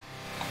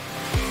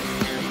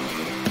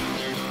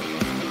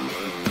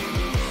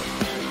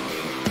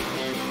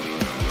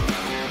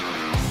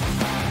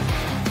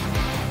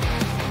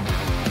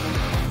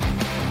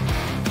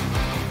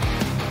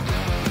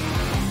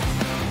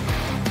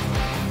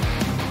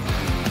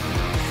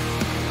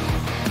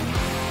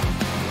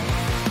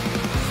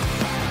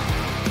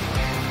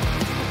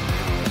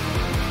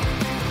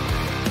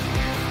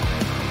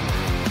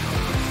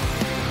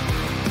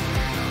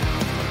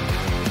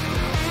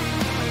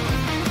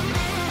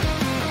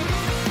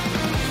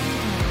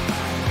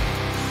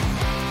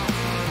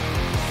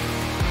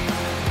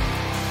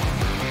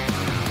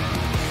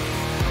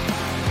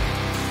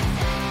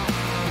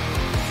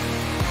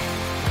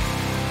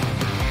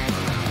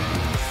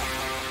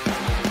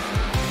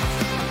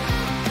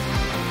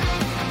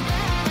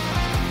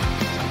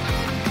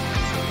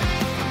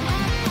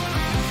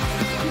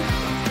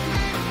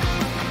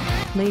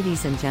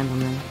Ladies and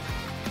gentlemen,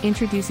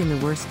 introducing the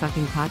worst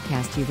fucking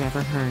podcast you've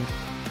ever heard.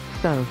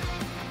 Both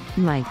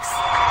mics.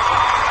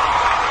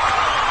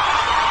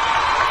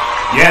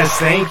 Yes,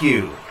 thank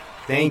you.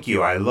 Thank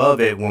you. I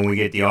love it when we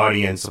get the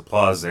audience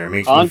applause there. It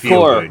makes me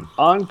feel good.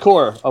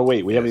 Encore. Oh,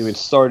 wait, we haven't even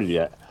started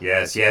yet.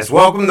 Yes.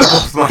 Welcome to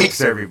Both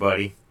Mics,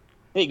 everybody.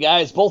 Hey,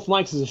 guys. Both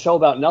Mics is a show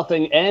about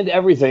nothing and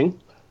everything.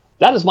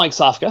 That is Mike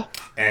Sofka.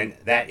 And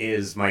that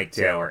is Mike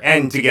Taylor.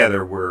 And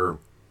together we're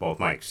Both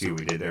Mics. See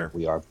what we did there?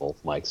 We are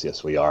Both Mics.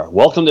 Yes, we are.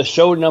 Welcome to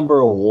show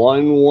number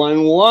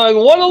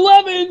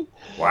 111.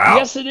 Wow.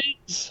 Yes, it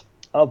is.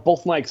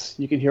 Both Mics.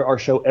 You can hear our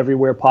show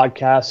everywhere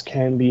podcasts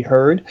can be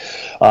heard.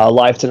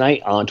 Live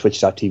tonight on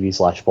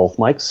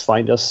twitch.tv/bothmics.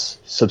 Find us,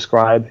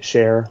 subscribe,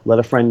 share, let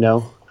a friend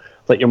know,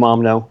 let your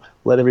mom know,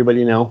 let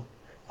everybody know.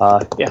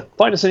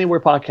 Find us anywhere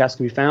podcasts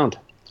can be found.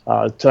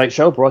 Tonight's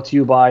show brought to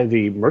you by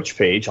the merch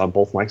page on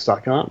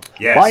bothmics.com.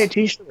 Yes. Buy a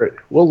t-shirt.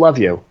 We'll love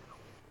you.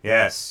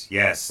 Yes.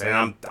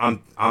 And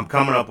I'm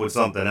coming up with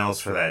something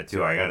else for that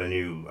too. I got a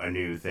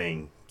new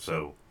thing.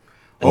 So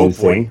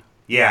hopefully,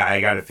 yeah, I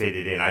got to fit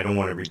it in. I don't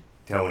want to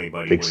tell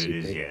anybody what it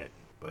is yet,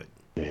 but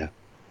yeah,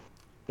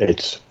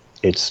 it's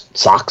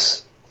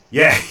socks.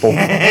 Yeah, both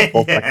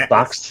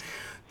socks.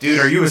 Dude,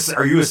 are you a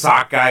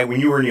sock guy?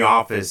 When you were in the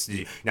office,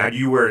 do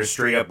you wear a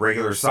straight up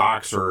regular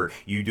socks, or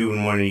you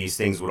doing one of these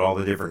things with all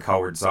the different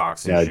colored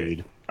socks and shit?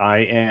 Dude, I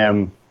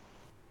am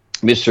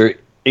Mr.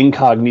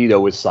 Incognito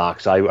with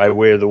socks. I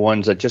wear the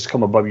ones that just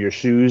come above your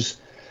shoes,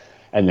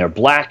 and they're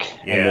black,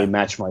 and they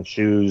match my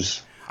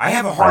shoes. I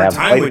have a hard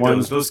time with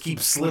those. Those keep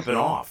slipping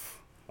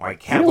off.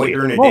 Like halfway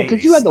during the day. Well,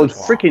 because you had those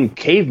freaking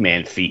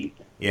caveman feet.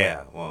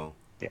 Yeah, well,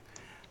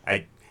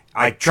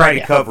 I try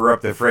to cover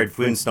up the Fred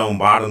Flintstone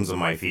bottoms of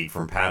my feet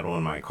from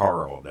paddling my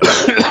car all day.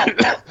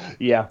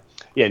 Yeah.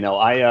 No,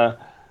 I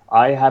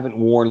haven't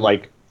worn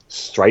like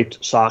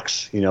striped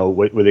socks. You know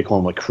what they call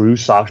them, like crew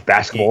socks,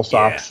 basketball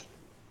socks,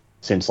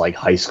 since like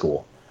high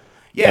school.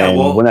 Yeah. And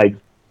well, when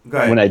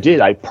I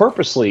did, I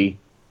purposely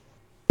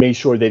made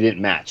sure they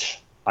didn't match.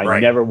 I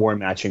never wore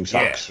matching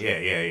socks. Yeah.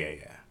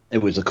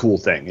 It was a cool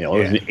thing. You know,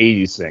 it was an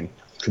 '80s thing.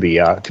 To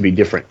be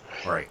different.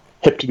 Right.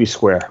 Hip to be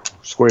square,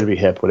 square to be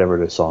hip, whatever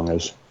the song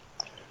is.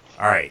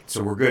 All right,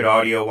 so we're good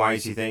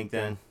audio-wise, you think,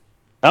 then?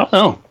 I don't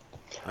know.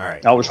 All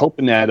right. I was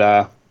hoping that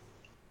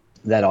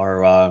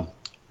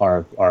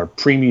our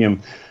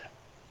premium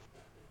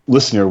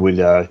listener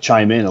would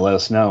chime in and let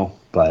us know,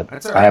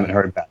 but I haven't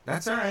heard that.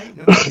 That's all right.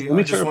 No, let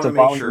me turn up the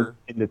volume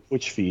in the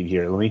Twitch feed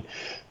here. Let me.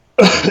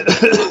 I haven't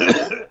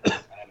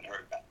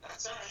heard that.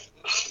 That's all right.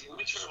 Let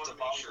me turn up the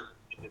volume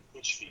in the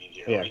Twitch feed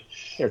here. Yeah.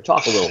 Here,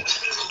 talk a little.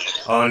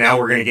 Oh, now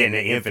we're gonna get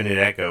into infinite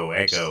echo.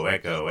 Yeah,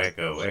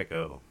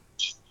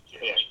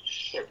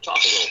 talk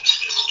a little.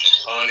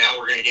 Oh, now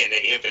we're gonna get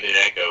into infinite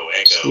echo.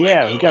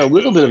 Yeah, we got a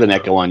little bit of an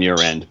echo on your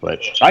end, but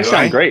I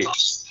sound great.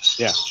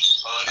 Yeah.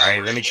 All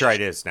right, let me try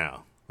this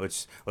now.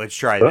 Let's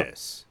try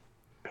this.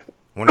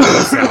 Wonder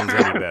if it sounds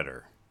any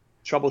better.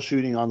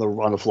 Troubleshooting on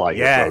the fly.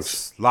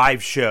 Yes,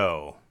 live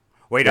show.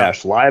 Wait,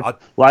 yes, live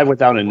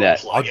without a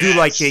net. I'll do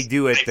like they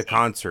do at the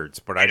concerts,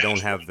 but I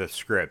don't have the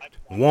script.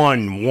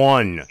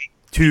 1,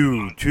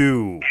 2,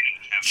 2.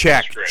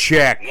 Check. 1,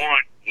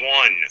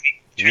 1.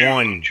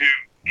 Check.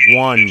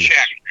 1.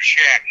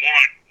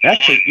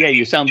 Actually, yeah,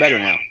 you sound better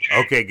now.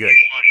 Okay, good.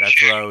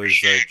 That's what I was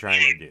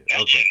trying to do.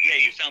 Okay.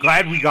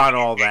 Glad we got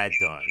all that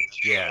done.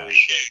 Yeah.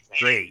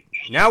 Great.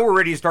 Now we're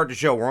ready to start the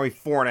show. We're only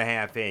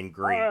 4.5 in.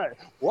 Great. All right.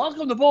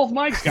 Welcome to Both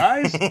Mics,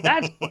 guys.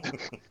 That's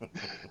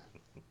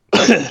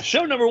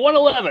show number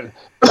 111.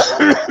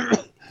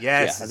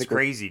 Yes, it's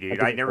crazy, dude.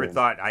 I never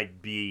thought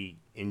I'd be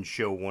in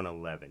show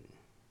 111.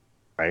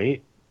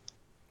 Right?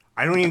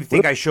 I don't even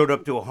think I showed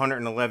up to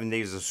 111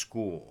 days of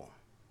school.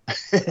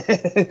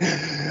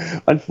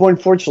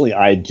 Unfortunately,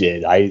 I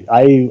did. I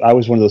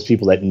was one of those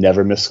people that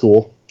never missed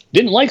school.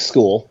 Didn't like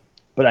school,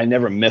 but I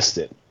never missed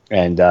it.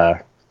 And,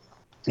 I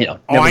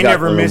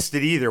never missed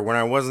it either. When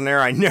I wasn't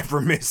there, I never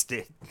missed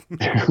it.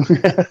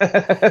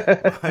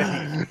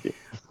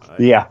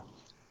 Yeah.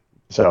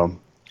 So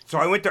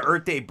I went to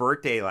Earthday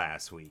birthday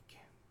last week.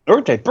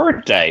 Earthday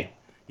birthday?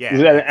 Yeah. Is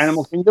that an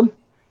Animal Kingdom?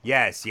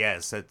 Yes.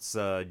 That's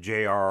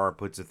JRR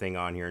puts a thing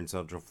on here in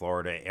Central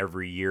Florida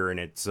every year, and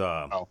it's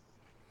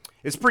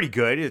pretty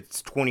good.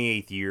 It's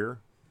 28th year.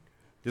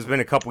 There's been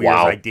a couple years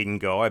I didn't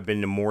go. I've been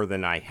to more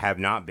than I have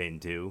not been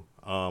to.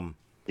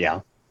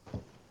 Yeah.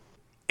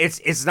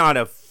 It's not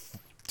a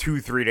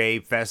 2-3 day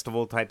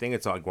festival type thing.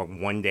 It's like a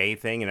 1 day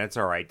thing, and that's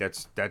all right.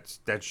 That's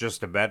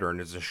just a better,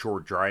 and it's a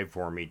short drive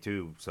for me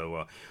too.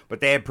 So, but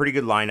they had pretty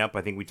good lineup.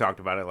 I think we talked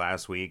about it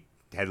last week.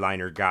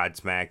 Headliner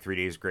Godsmack, 3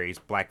 Days Grace,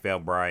 Black Veil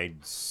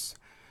Brides,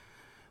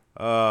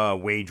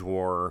 Wage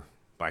War,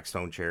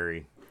 Blackstone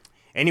Cherry.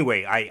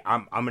 Anyway,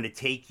 I'm gonna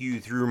take you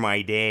through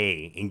my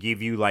day and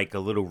give you like a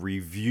little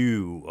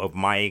review of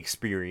my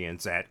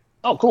experience at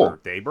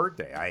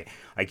birthday.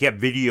 I kept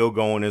video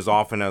going as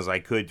often as I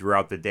could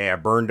throughout the day. I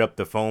burned up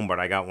the phone, but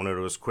I got one of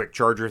those quick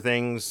charger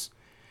things,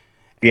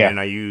 and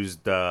I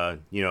used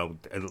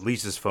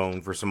Lisa's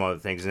phone for some other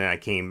things, and then I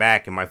came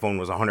back and my phone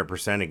was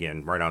 100%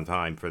 again, right on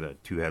time for the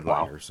 2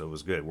 headliners. So it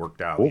was good. It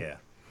worked out. Cool. Yeah.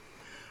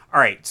 All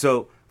right.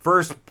 So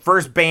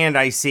first band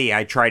I see,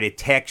 I try to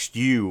text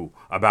you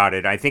about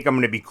it. I think I'm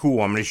going to be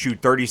cool. I'm going to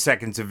shoot 30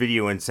 seconds of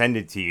video and send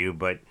it to you,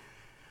 but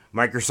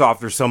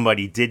Microsoft or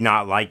somebody did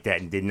not like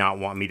that and did not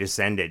want me to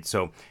send it.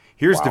 So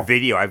here's the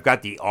video. I've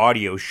got the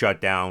audio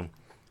shut down.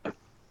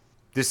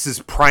 This is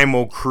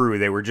Primal Crew.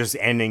 They were just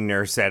ending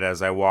their set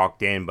as I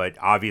walked in, but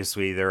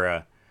obviously they're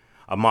a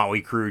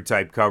Motley Crue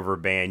type cover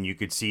band. You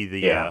could see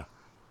the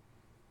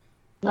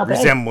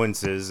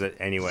resemblances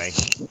anyway.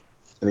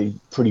 I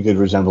mean, pretty good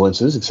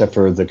resemblances, except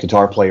for the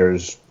guitar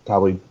player's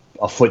probably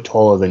a foot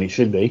taller than he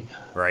should be.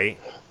 Right.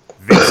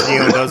 Vince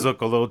Neil does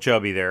look a little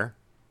chubby there,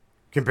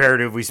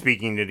 comparatively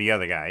speaking to the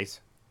other guys.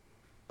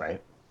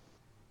 Right.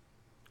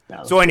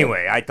 So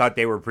anyway, I thought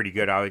they were pretty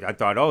good. I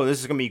thought, oh, this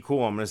is going to be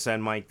cool. I'm going to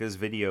send Mike this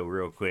video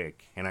real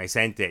quick. And I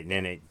sent it, and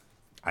then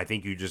I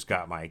think you just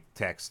got my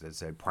text that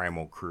said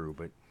Primal Crew.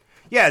 But,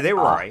 yeah, they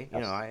were all right.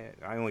 Yes. You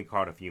know, I only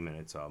caught a few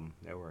minutes of them.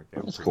 They were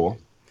cool.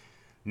 Good.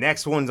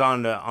 Next one's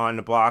on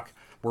the block.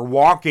 We're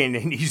walking,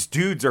 and these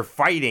dudes are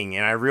fighting,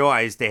 and I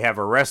realized they have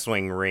a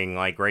wrestling ring,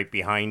 like, right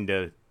behind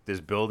this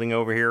building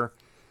over here.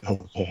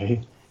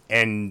 Okay.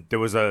 And there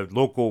was a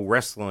local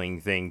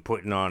wrestling thing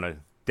putting on a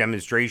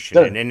demonstration,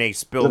 and then they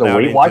spilled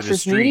out into the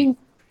street. Meeting?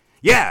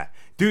 Yeah,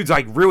 dude's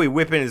like really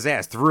whipping his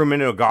ass. Threw him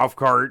into a golf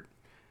cart.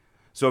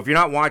 So if you're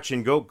not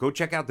watching, go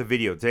check out the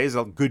video. Today's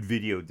a good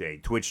video day.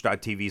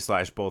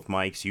 Twitch.tv/bothmikes,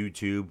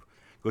 YouTube.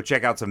 Go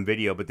check out some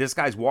video. But this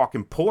guy's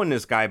walking, pulling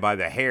this guy by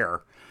the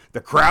hair.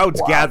 The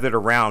crowd's gathered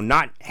around.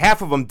 Not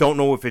half of them don't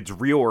know if it's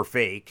real or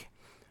fake.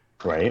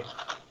 Right.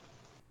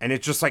 And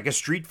it's just like a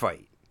street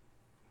fight.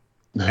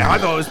 And I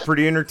thought it was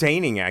pretty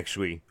entertaining,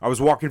 actually. I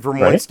was walking from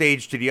one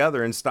stage to the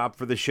other and stopped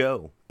for the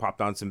show.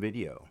 Popped on some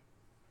video.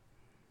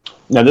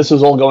 Now, this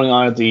is all going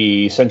on at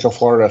the Central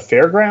Florida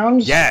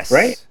Fairgrounds? Yes.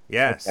 Right?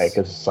 Yes. Okay,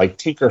 because like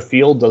Tinker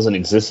Field doesn't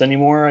exist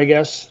anymore, I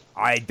guess.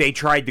 They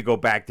tried to go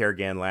back there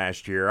again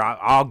last year.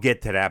 I'll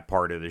get to that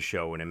part of the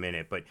show in a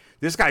minute. But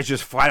this guy's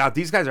just flat out.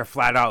 These guys are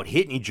flat out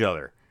hitting each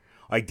other.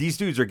 Like, these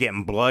dudes are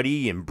getting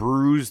bloody and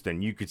bruised,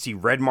 and you could see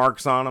red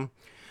marks on them.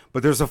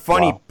 But there's a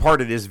funny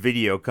part of this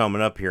video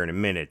coming up here in a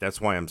minute.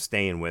 That's why I'm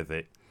staying with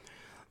it.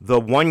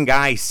 The one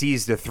guy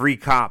sees the 3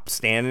 cops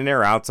standing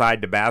there outside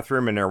the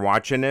bathroom, and they're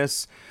watching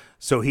this.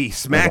 So he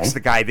smacks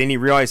the guy. Then he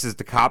realizes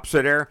the cops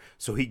are there.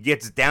 So he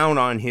gets down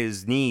on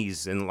his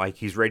knees and like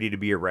he's ready to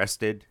be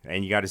arrested.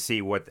 And you got to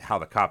see how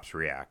the cops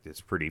react.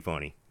 It's pretty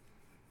funny.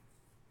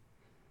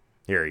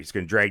 Here, he's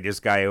going to drag this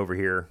guy over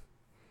here.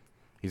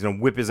 He's going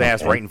to whip his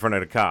ass right in front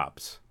of the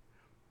cops.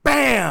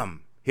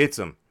 Bam! Hits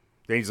him.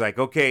 Then he's like,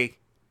 okay.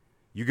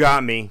 You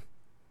got me.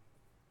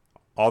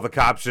 All the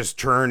cops just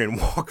turn and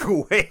walk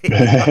away. We're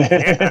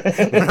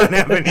not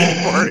having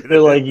any part of They're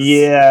like,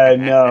 yeah,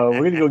 no, we're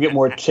going to go get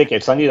more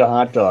tickets. I need a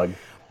hot dog.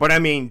 But, I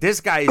mean, this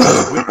guy's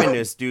just whipping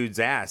this dude's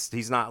ass.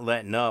 He's not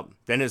letting up.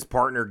 Then his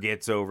partner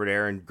gets over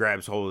there and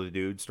grabs hold of the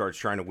dude, starts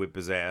trying to whip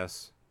his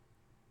ass.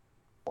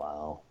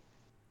 Wow.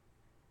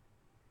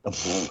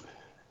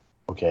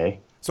 Okay.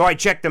 So I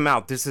checked them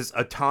out. This is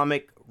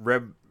Atomic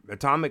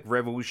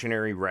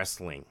Revolutionary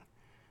Wrestling.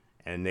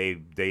 And they're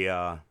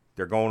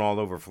going all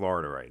over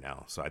Florida right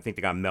now. So I think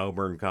they got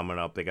Melbourne coming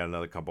up. They got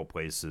another couple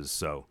places.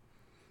 So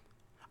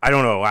I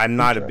don't know. I'm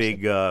not a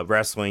big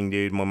wrestling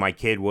dude. When my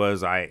kid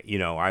was, I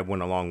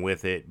went along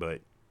with it, but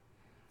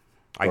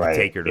I could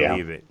take it or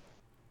leave it.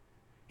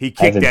 He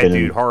kicked that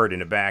dude hard in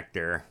the back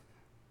there.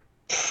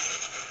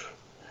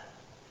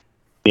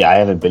 Yeah, I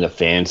haven't been a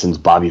fan since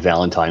Bobby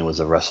Valentine was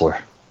a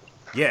wrestler.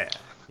 Yeah.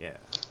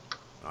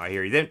 I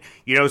hear you. Then,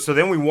 so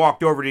then we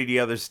walked over to the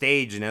other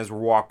stage, and as we're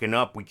walking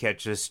up, we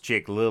catch this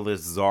chick, Lilith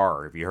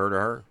Czar. Have you heard of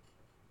her?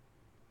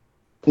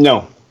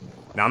 No.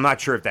 Now, I'm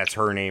not sure if that's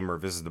her name or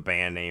if this is the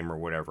band name or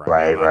whatever.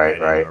 Right.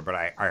 But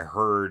I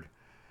heard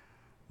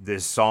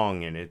this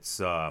song, and it's,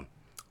 I'll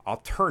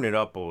turn it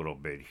up a little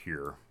bit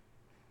here.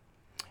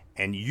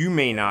 And you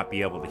may not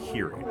be able to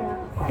hear it.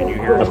 Can you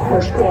hear it?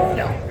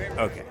 No.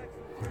 Okay.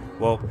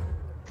 Well,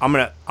 I'm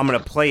gonna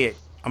play it.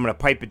 I'm going to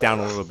pipe it down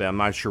a little bit. I'm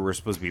not sure we're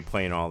supposed to be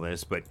playing all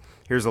this, but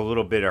here's a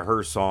little bit of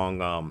her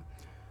song.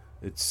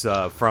 It's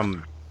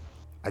from,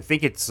 I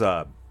think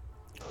the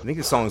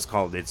song is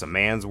called It's a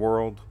Man's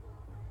World.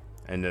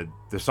 And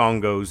the song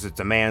goes, it's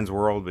a man's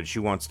world, but she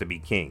wants to be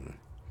king.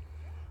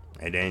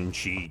 And then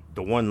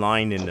the one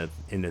line in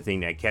the thing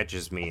that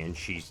catches me, and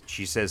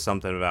she says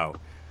something about,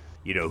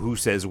 who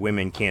says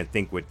women can't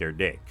think with their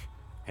dick.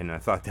 And I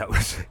thought that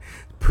was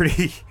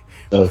pretty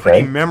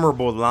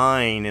memorable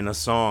line in a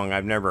song.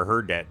 I've never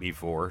heard that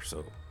before.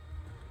 So,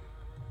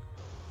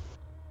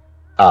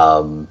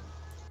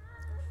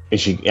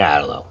 is she? Yeah, I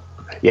don't know.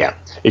 Yeah,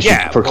 is she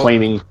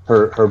proclaiming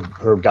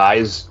her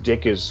guy's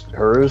dick is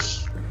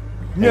hers?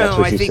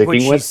 No, I think what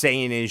she's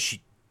saying is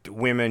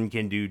women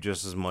can do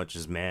just as much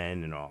as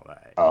men and all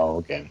that. Oh,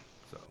 okay.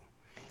 So,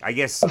 I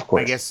guess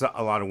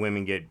a lot of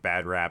women get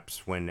bad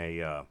raps when they,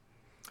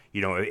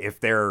 if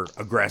they're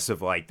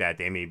aggressive like that,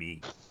 they may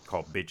be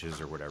called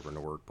bitches or whatever in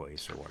the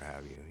workplace or what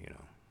have you.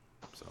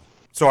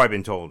 So I've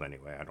been told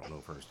anyway. I don't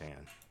know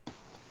firsthand.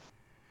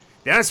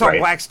 Then I saw Right.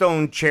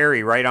 Blackstone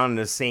Cherry right on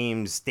the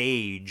same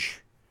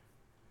stage.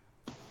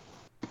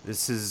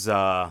 This is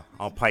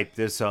I'll pipe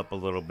this up a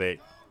little bit.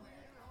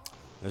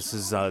 This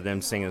is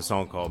them singing a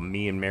song called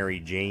 "Me and Mary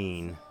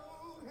Jane,"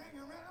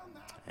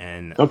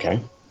 and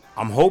Okay.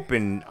 I'm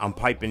hoping I'm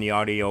piping the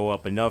audio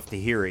up enough to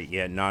hear it,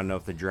 yet not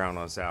enough to drown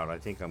us out. I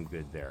think I'm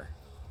good there.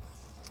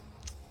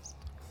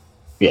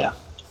 Yeah.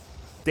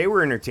 They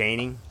were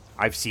entertaining.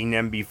 I've seen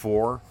them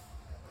before.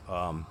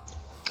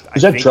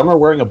 Is that drummer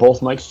wearing a Both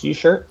Mics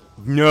t-shirt?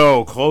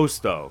 No, close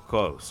though.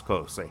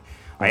 Close.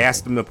 I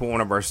asked him to put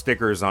one of our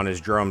stickers on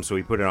his drum, so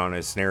he put it on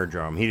his snare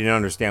drum. He didn't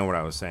understand what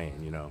I was saying,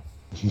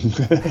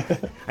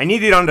 I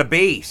need it on the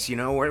bass,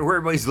 where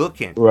everybody's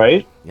looking.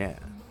 Right. Yeah.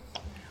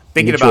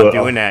 Thinking about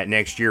doing that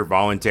next year,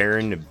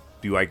 volunteering to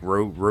do like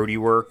roadie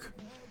work.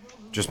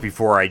 Just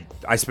before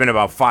I spent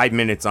about 5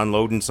 minutes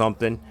unloading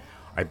something.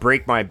 I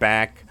break my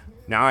back.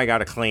 Now I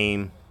got a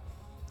claim.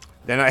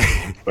 Then I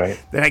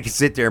can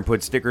sit there and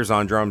put stickers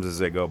on drums as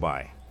they go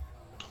by.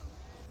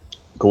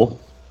 Cool.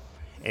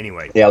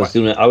 Anyway. Yeah, I was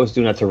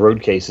doing that to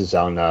road cases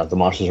on the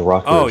Monsters of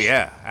Rock. Oh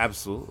yeah,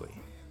 absolutely.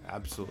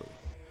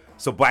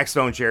 So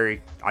Blackstone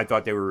Cherry, I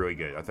thought they were really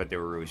good. I thought they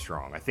were really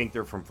strong. I think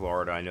they're from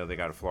Florida. I know they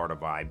got a Florida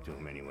vibe to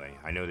them anyway.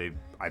 I know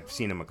I've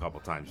seen them a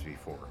couple times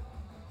before.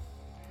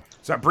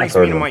 So that brings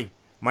me to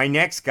my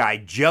next guy,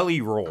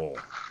 Jelly Roll.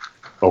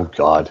 Oh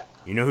God.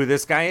 You know who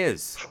this guy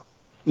is?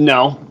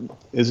 No.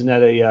 Isn't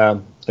that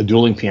a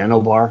dueling piano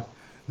bar?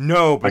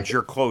 No, but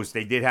you're close.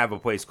 They did have a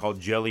place called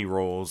Jelly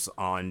Rolls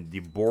on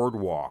the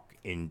boardwalk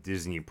in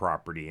Disney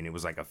property, and it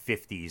was like a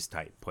 50s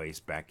type place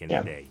back in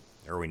the day,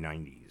 early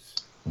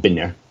 90s. Been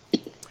there.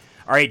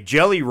 All right,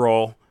 Jelly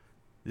Roll.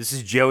 This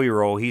is Jelly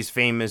Roll. He's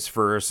famous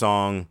for a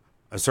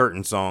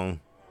certain song,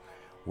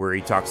 where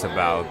he talks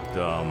about,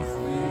 I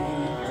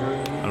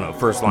don't know,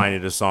 first line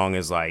of the song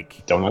is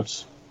like...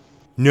 Donuts?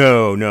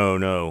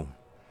 No.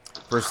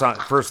 First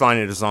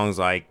line of the song is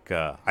like,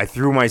 I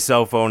threw my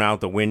cell phone out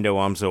the window,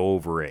 I'm so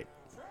over it.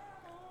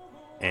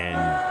 And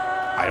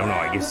I don't know,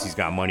 I guess he's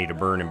got money to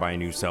burn and buy a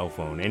new cell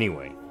phone.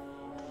 Anyway.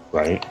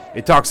 Right.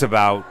 It talks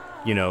about,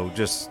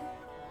 just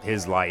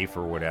his life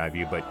or what have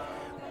you. But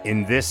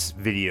in this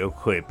video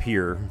clip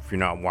here, if you're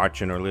not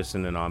watching or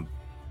listening on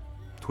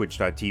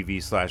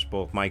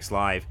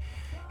twitch.tv/bothmikeslive,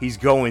 he's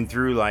going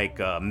through like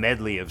a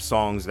medley of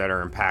songs that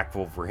are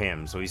impactful for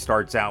him. So he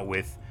starts out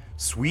with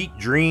Sweet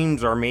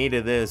Dreams Are Made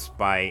of This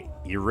by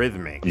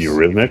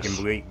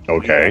Eurythmics.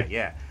 Okay.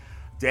 Yeah.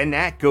 Then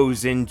that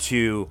goes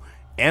into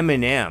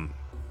Eminem,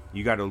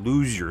 You Gotta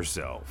Lose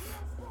Yourself.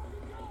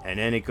 And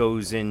then it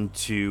goes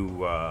into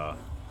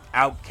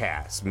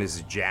Outkast,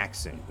 Mrs.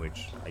 Jackson,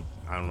 which I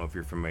don't know if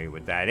you're familiar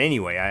with that.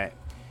 Anyway,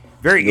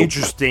 very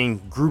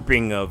interesting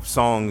grouping of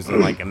songs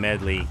in like a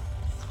medley.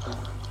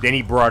 Then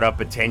he brought up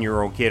a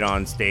 10-year-old kid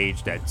on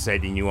stage that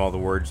said he knew all the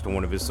words to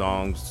one of his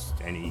songs,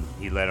 and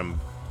he let him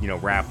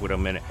rap with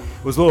him, and it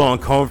was a little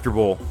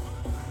uncomfortable,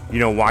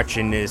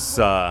 watching this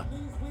guy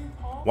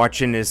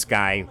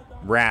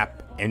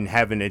rap and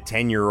having a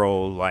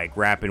 10-year-old like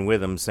rapping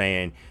with him,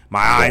 saying my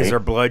eyes are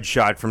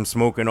bloodshot from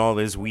smoking all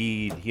this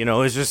weed.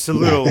 It's just a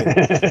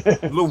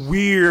little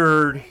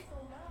weird,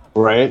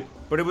 right?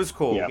 But it was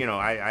cool. Yeah.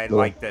 I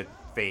like that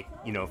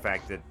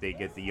fact that they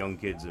get the young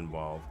kids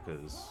involved,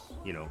 because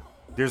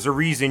there's a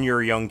reason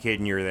you're a young kid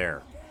and you're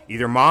there.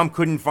 Either mom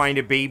couldn't find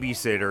a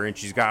babysitter and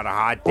she's got a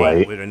hot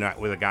date with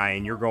a guy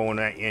and you're going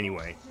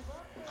anyway,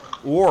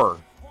 or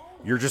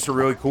you're just a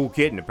really cool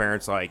kid and the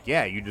parents like,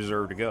 yeah, you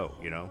deserve to go.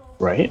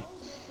 Right.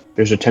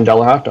 There's a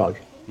 $10 hot dog.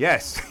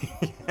 Yes.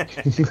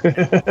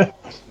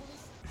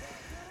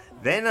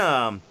 Then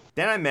I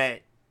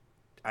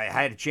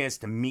had a chance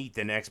to meet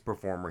the next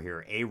performer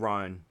here,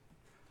 Aaron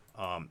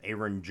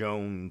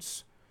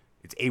Jones.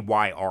 It's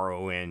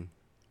Ayron.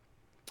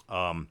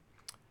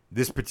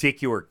 This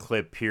particular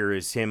clip here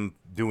is him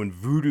doing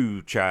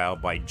Voodoo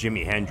Child by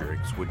Jimi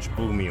Hendrix, which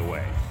blew me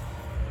away.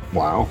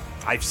 Wow.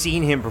 I've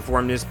seen him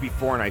perform this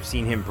before, and I've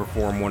seen him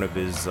perform one of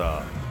his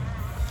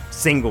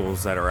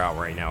singles that are out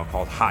right now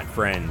called Hot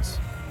Friends.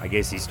 I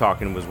guess he's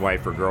talking to his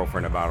wife or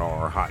girlfriend about all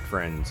our hot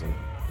friends. And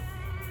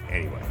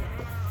anyway.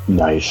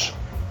 Nice.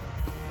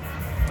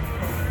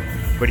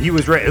 But he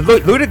was ready.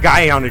 Look at the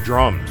guy on the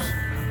drums.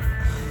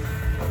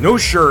 No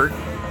shirt.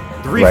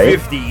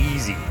 350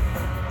 easy.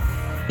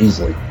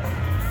 Easily.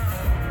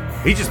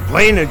 He's just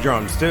playing the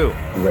drums too.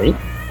 Right.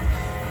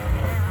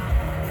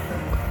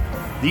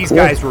 These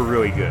guys were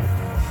really good.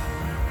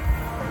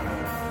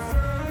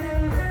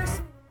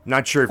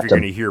 Not sure if you're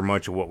going to hear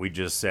much of what we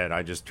just said.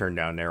 I just turned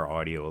down their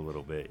audio a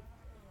little bit.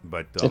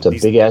 But it's a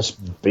big ass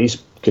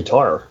bass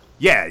guitar.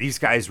 Yeah, these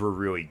guys were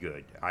really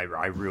good. I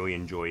really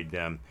enjoyed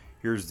them.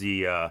 Here's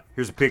a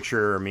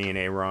picture of me and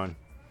Aaron.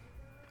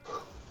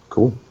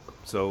 Cool.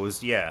 So it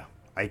was,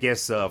 I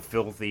guess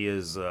Filthy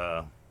is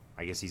I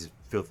guess he's a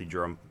filthy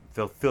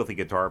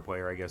guitar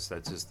player. I guess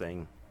that's his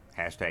thing.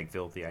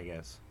 #filthy, I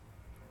guess.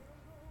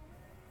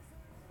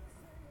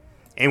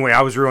 Anyway,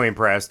 I was really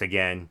impressed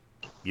again.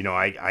 You know,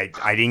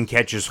 I didn't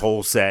catch his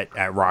whole set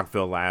at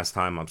Rockville last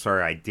time. I'm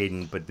sorry I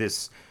didn't, but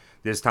this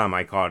time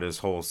I caught his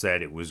whole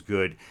set. It was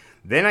good.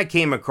 Then I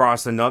came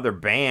across another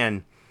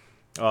band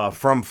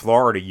from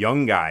Florida,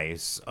 young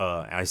guys.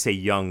 I say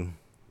young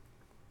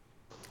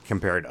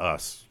compared to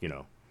us, you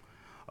know.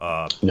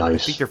 Nice. I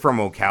think they're from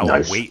Ocala,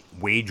 nice.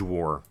 Wage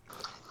War.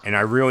 And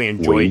I really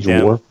enjoyed Wage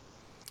them. War?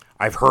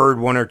 I've heard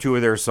one or two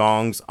of their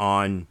songs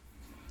on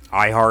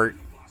iHeart.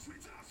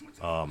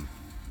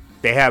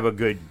 They have a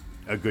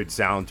good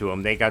sound to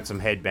them. They got some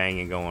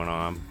headbanging going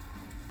on,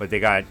 but they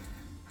got,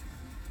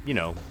 you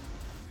know,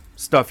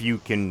 stuff you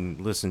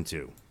can listen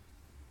to.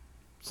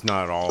 It's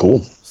not all cool.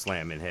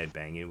 Slamming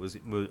headbanging. It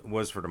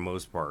was for the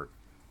most part.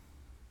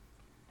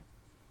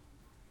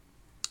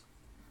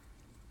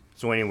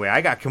 So anyway, I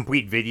got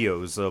complete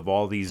videos of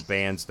all these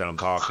bands that I'm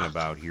talking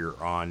about here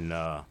on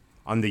the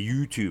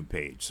YouTube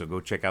page. So go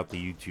check out the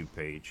YouTube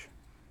page.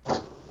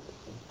 All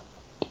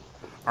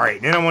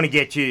right, then I want to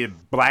get you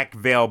Black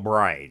Veil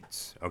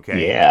Brides,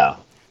 okay? Yeah.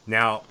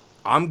 Now,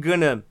 I'm going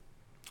to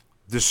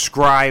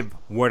describe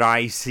what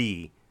I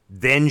see,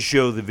 then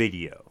show the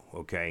video,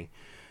 okay?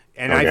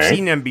 And okay. I've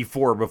seen them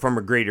before, but from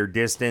a greater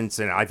distance,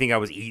 and I think I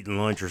was eating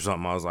lunch or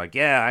something. I was like,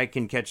 yeah, I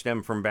can catch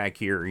them from back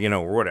here, you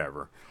know, or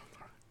whatever.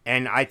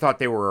 And I thought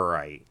they were all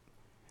right.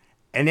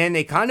 And then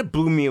they kind of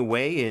blew me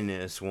away in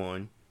this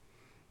one.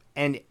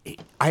 And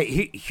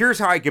here's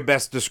how I could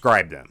best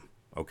describe them,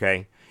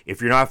 okay? If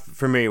you're not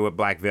familiar with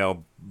Black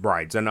Veil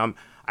Brides, and I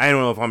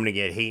don't know if I'm going to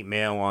get hate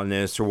mail on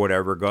this or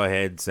whatever, go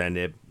ahead, send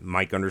it,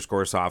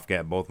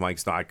 Mike_Softcat,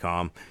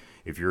 bothmikes.com.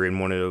 If you're in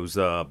one of those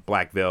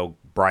Black Veil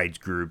Brides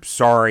groups,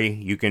 sorry,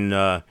 you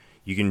can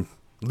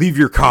leave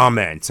your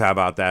comments, how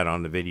about that,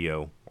 on the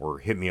video, or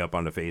hit me up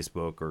on the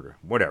Facebook or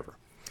whatever.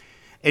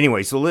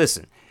 Anyway, so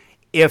listen,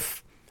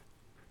 if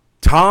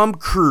Tom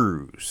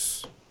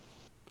Cruise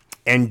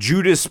and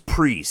Judas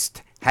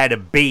Priest had a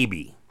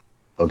baby,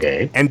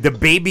 okay, and the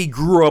baby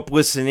grew up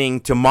listening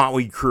to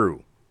Motley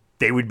Crue,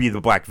 they would be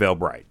the Black Veil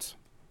Brides.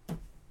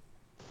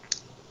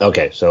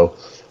 Okay, so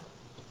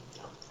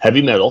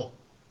heavy metal,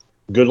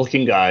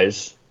 good-looking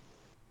guys,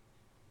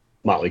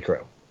 Motley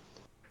Crue.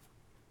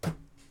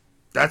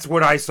 That's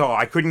what I saw.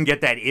 I couldn't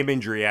get that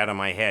imagery out of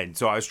my head.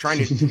 So I was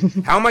trying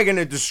to... how am I going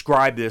to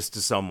describe this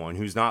to someone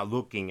who's not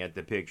looking at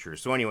the picture?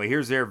 So anyway,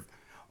 here's their...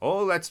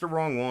 Oh, that's the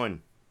wrong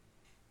one.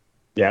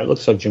 Yeah, it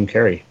looks like Jim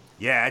Carrey.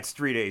 Yeah, it's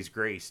 3 Days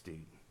Grace,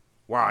 dude.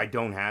 Wow, I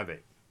don't have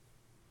it.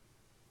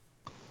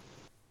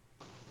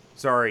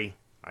 Sorry,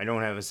 I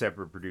don't have a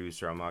separate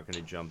producer. I'm not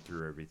going to jump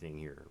through everything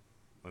here.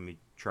 Let me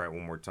try it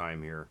one more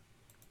time here.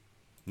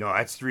 No,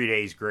 that's 3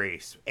 Days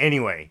Grace.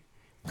 Anyway...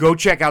 Go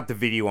check out the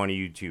video on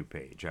the YouTube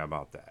page. How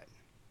about that?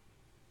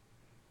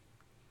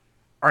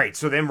 All right,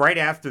 so then right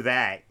after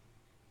that...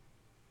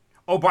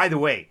 Oh, by the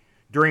way,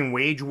 during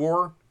Wage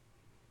War,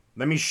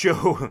 let me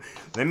show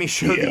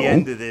the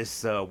end of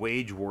this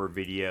Wage War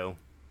video.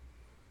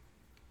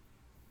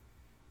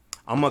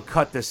 I'm going to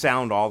cut the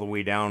sound all the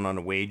way down on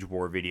the Wage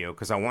War video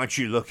because I want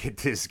you to look at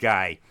this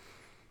guy.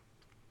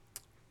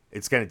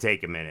 It's going to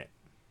take a minute.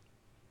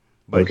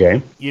 But,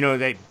 okay. You know,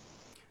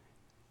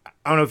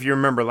 I don't know if you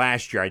remember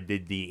last year I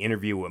did the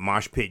interview with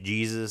Mosh Pit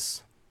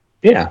Jesus.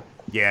 Yeah.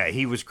 Yeah,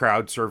 he was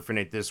crowd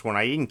surfing at this one.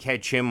 I didn't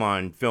catch him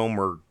on film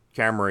or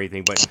camera or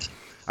anything, but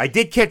I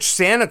did catch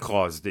Santa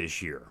Claus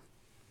this year.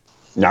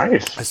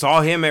 Nice. I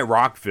saw him at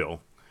Rockville.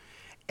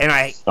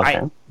 And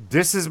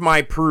this is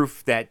my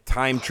proof that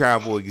time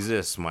travel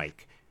exists,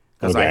 Mike.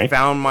 Because I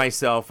found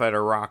myself at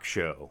a rock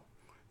show.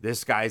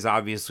 This guy's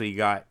obviously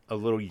got a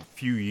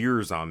few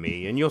years on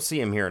me, and you'll see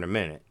him here in a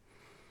minute.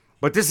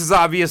 But this is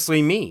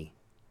obviously me.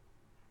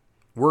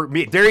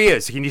 There he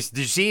is. Did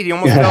you see? He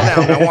almost fell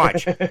down. Now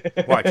watch.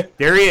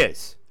 There he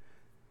is.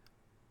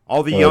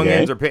 All the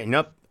youngins are pitting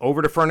up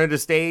over the front of the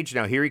stage.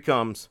 Now here he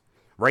comes.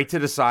 Right to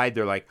the side.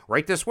 They're like,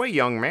 right this way,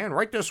 young man.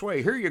 Right this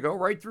way. Here you go.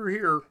 Right through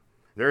here.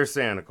 There's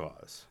Santa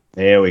Claus.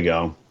 There we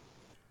go.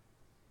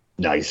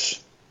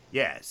 Nice.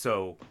 Yeah,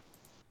 so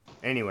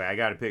anyway, I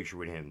got a picture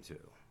with him too.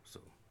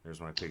 So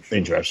there's my picture.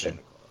 Interesting.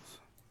 With Santa Claus.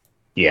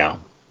 Yeah.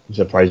 I'm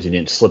surprised he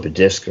didn't slip a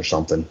disc or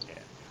something. Yeah.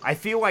 I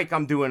feel like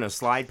I'm doing a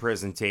slide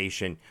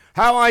presentation.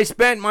 How I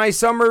spent my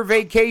summer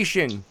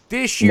vacation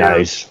this year.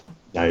 Nice.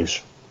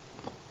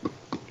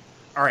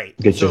 All right.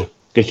 Get your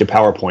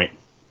PowerPoint.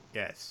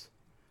 Yes.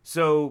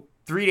 So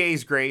 3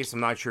 Days Grace. I'm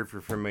not sure if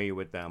you're familiar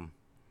with them.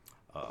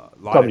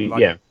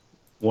 Yeah.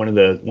 One of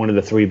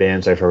the three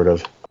bands I've heard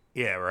of.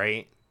 Yeah.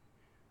 Right.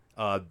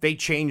 They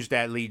changed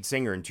that lead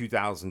singer in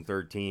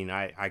 2013.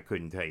 I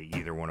couldn't tell you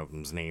either one of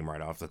them's name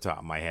right off the top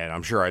of my head.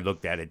 I'm sure I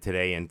looked at it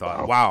today and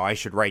thought, wow, I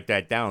should write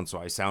that down so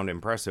I sound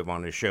impressive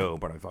on the show,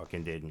 but I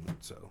fucking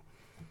didn't. So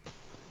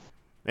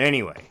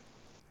anyway,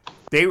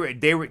 they were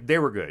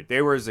good.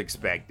 They were as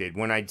expected.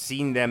 When I'd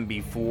seen them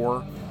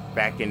before,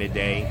 back in the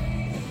day,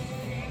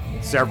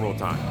 several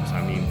times.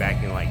 I mean,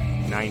 back in like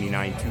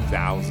 99,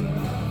 2000,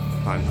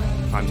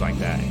 times like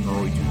that,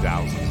 early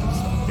 2000s and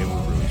stuff. They were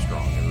really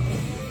strong.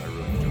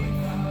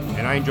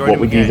 And I enjoyed what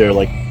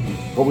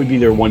would be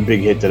their one big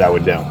hit that I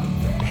would know?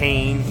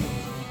 Pain,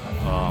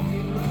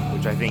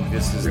 which I think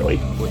this is Really?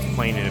 what's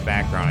playing in the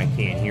background. I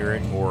can't hear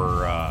it.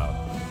 Or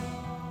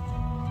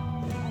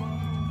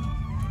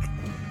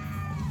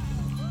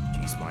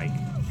Jeez, Mike.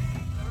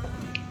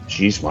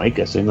 Jeez, Mike,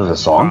 that's another Caught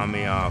song.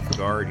 me off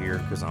guard here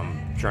because I'm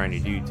trying to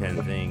do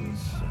 10 things.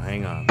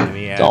 Hang on, let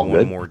me add all one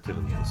good. more to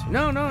the list.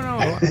 No.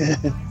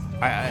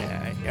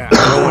 I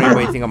don't want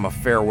anybody to think I'm a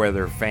fair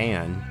weather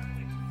fan.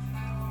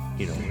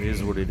 You know, it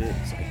is what it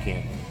is. I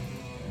can't.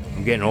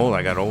 I'm getting old.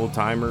 I got old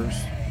timers.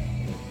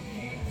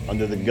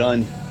 Under the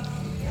gun.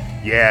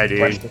 Yeah, dude.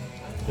 Pressure.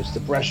 It's the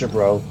pressure,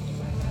 bro.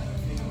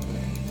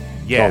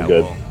 Yeah, all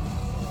good. well.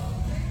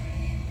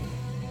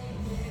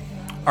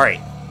 All right.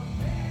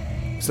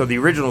 So the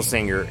original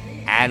singer,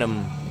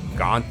 Adam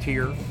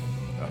Gontier.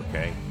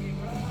 Okay.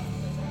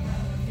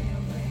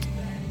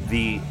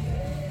 The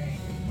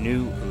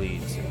new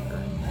lead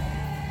singer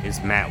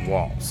is Matt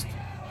Walsh.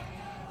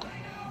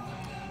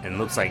 And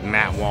looks like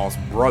Matt Walsh's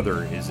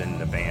brother is in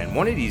the band.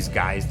 One of these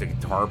guys, the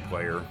guitar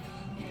player,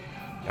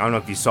 I don't know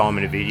if you saw him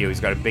in the video. He's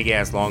got a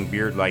big-ass long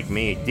beard like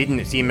me.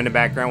 Didn't see him in the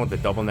background with the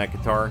double neck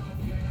guitar?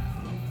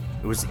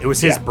 It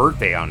was his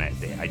birthday on that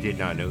day. I did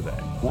not know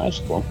that. That's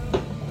cool.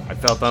 I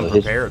felt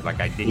unprepared, like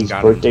I didn't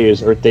got his birthday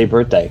is Earthday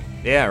birthday.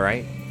 Yeah,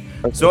 right?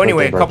 Birthday, So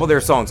anyway, birthday, a couple of their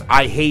songs.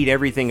 I Hate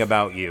Everything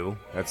About You.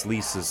 That's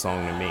Lisa's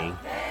song to me.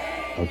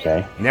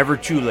 Okay. Never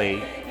Too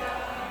Late.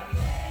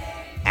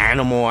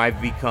 Animal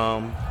I've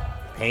Become.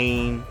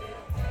 Pain.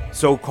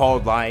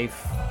 So-Called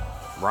Life.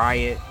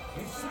 Riot.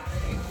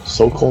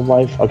 So-Called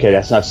Life? Okay,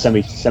 that's not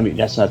semi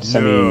that's not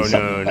semi No,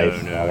 something no,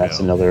 life. no, That's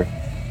no. another.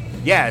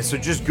 Yeah, so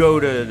just go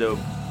to the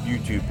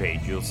YouTube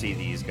page. You'll see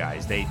these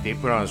guys. They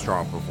put on a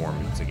strong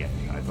performance again.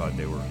 I thought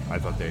they were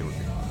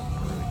good.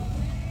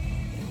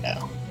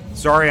 Yeah.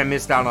 Sorry I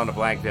missed out on the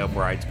Black Veil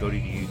Brides. Go to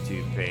the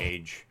YouTube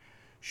page.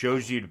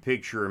 Shows you the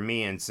picture of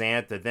me and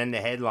Santa. Then the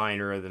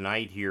headliner of the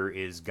night here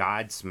is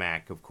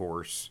Godsmack, of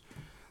course.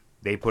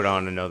 They put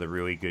on another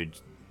really good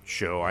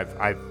show.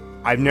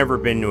 I've never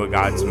been to a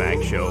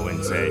Godsmack show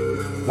and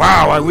said,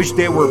 "Wow, I wish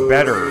they were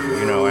better."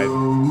 You know,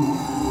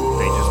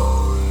 they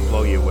just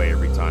blow you away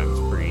every time. It's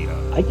pretty.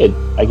 I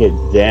get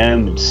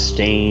them and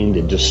Stained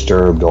and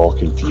Disturbed all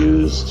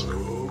confused.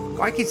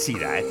 Well, I could see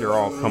that. They're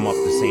all come up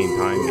the same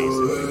time,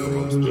 basically, for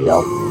most people.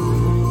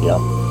 Yep.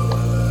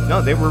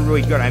 No, they were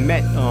really good. I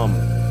met,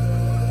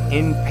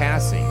 in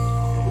passing,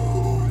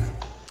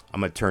 I'm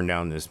going to turn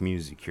down this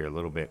music here a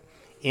little bit.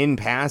 In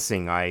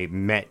passing, I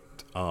met,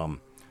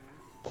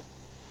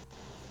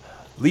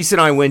 Lisa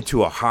and I went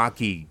to a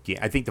hockey game.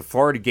 I think the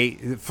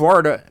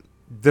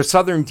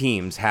Southern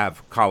teams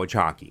have college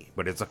hockey,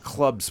 but it's a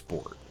club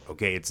sport.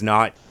 Okay, it's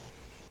not,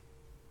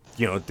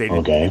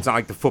 it's not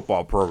like the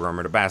football program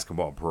or the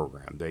basketball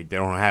program. They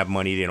don't have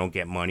money. They don't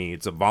get money.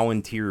 It's a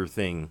volunteer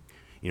thing.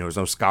 There's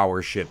no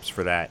scholarships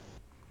for that.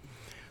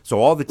 So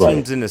all the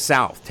teams in the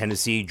South,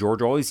 Tennessee,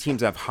 Georgia, all these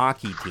teams have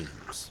hockey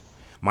teams.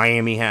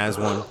 Miami has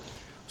one.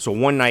 So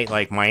one night,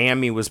 like,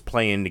 Miami was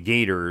playing the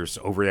Gators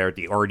over there at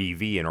the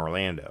RDV in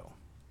Orlando.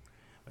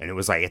 And it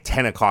was like at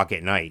 10 o'clock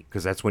at night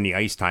because that's when the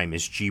ice time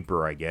is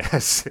cheaper, I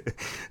guess.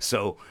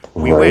 So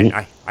we went.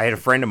 I had a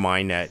friend of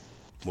mine that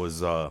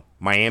was a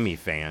Miami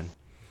fan,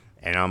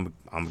 and I'm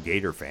a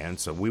Gator fan,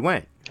 so we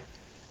went.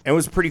 And it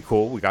was pretty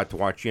cool. We got to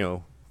watch,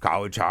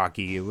 college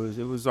hockey. It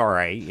was all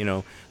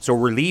right, So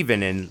we're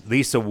leaving, and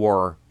Lisa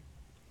wore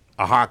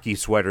a hockey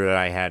sweater that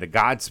I had, a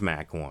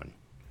Godsmack one.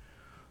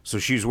 So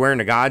she was wearing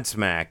a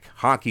Godsmack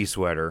hockey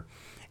sweater,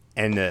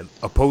 and the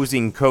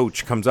opposing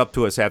coach comes up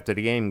to us after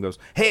the game and goes,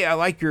 "Hey, I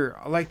like your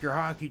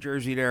hockey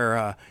jersey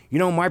there.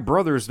 My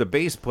brother's the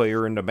bass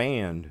player in the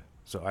band."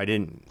 So I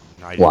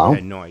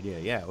had no idea.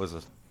 Yeah, it was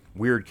a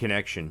weird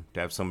connection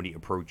to have somebody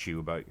approach you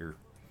about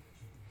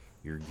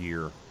your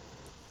gear.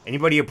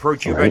 Anybody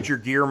approach you about your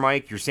gear,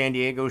 Mike? Your San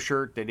Diego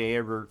shirt? Did they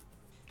ever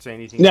say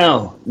anything?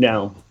 No.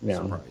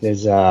 Surprise.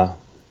 There's not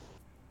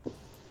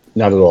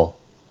at all.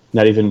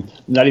 Not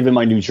even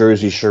my New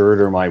Jersey shirt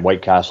or my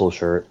White Castle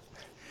shirt.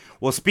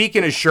 Well,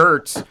 speaking of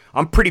shirts,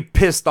 I'm pretty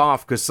pissed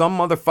off because some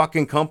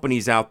motherfucking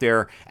companies out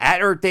there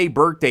at Earthday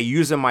birthday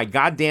using my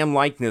goddamn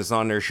likeness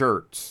on their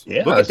shirts.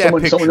 Yeah, look at that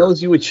picture. Someone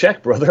owes you a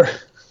check, brother.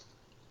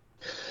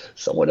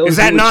 Someone owes you a check. Is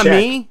that not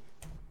me?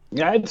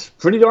 Yeah, it's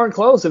pretty darn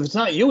close. If it's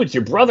not you, it's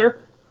your brother.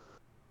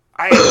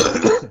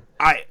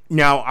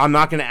 Now, I'm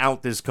not going to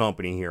out this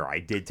company here. I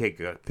did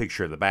take a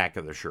picture of the back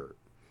of the shirt.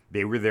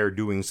 They were there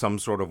doing some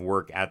sort of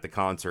work at the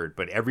concert,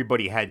 but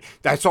everybody I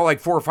saw like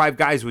 4 or 5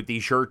 guys with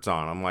these shirts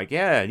on. I'm like,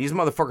 yeah, these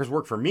motherfuckers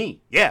work for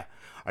me. Yeah.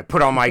 I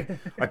put on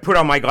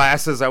my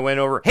glasses. I went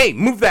over, hey,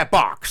 move that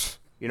box.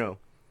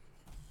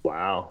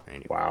 Wow.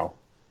 Anyway. Wow.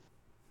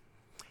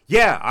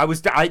 Yeah,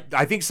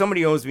 I think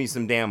somebody owes me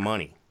some damn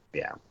money.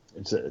 Yeah.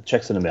 It's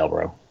checks in the mail,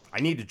 bro.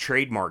 I need to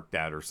trademark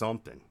that or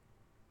something.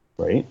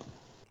 Right?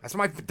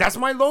 That's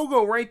my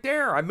logo right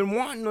there. I've been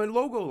wanting a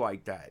logo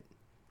like that.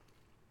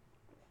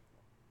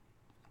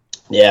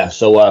 Yeah,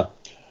 so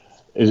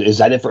is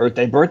that it for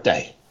Earthday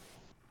birthday?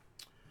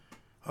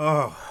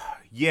 Oh,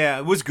 yeah,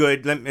 it was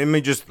good. Let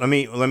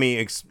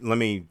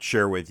me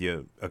share with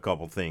you a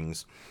couple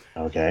things.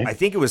 Okay. I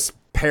think it was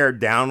pared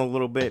down a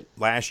little bit.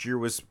 Last year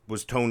was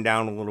toned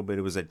down a little bit.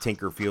 It was at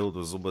Tinkerfield. It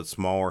was a little bit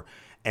smaller.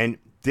 And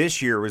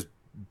this year was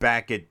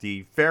back at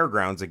the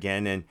fairgrounds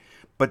again.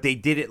 But they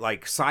did it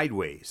like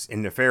sideways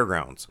in the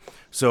fairgrounds.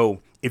 So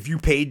if you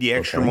paid the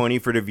extra money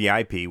for the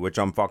VIP, which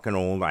I'm fucking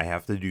old, I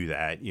have to do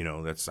that. You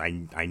know, that's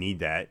I need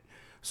that.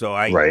 So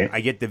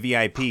I get the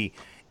VIP.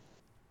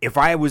 If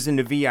I was in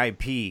the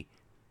VIP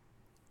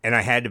and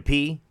I had to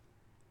pee,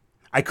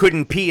 I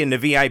couldn't pee in the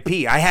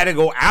VIP. I had to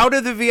go out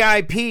of the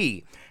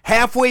VIP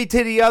halfway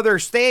to the other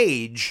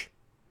stage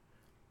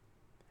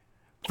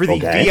for the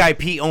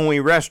VIP only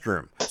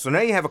restroom. So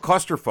now you have a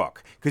clusterfuck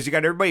because you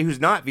got everybody who's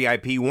not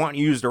VIP wanting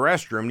to use the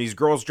restroom. These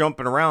girls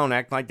jumping around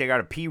acting like they got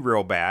to pee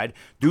real bad.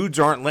 Dudes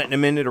aren't letting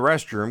them into the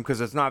restroom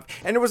because it's not.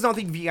 And there was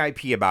nothing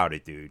VIP about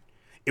it, dude.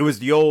 It was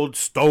the old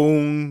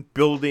stone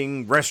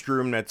building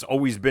restroom that's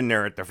always been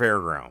there at the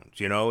fairgrounds.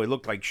 You know, it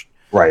looked like.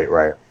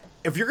 Right.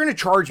 If you're going to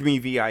charge me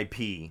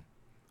VIP,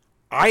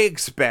 I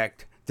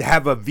expect to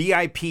have a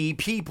VIP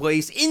pee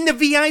place in the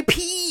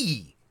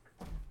VIP.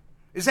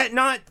 Is that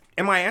not...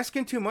 Am I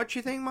asking too much,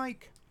 you think,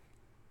 Mike?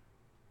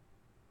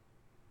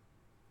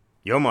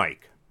 Yo,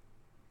 Mike.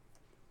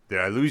 Did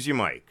I lose you,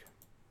 Mike?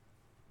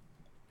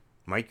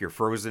 Mike, you're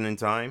frozen in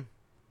time?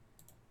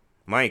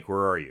 Mike,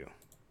 where are you?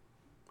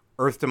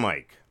 Earth to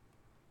Mike.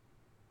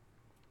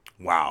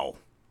 Wow.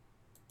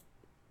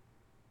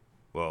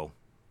 Well...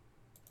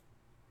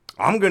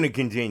 I'm going to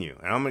continue,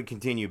 and I'm going to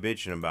continue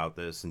bitching about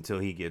this until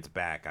he gets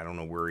back. I don't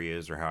know where he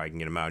is or how I can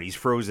get him out. He's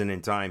frozen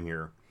in time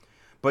here.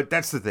 But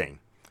that's the thing.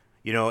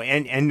 You know,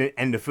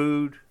 and the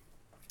food,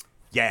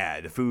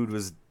 yeah, the food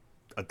was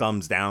a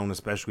thumbs down,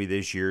 especially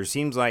this year.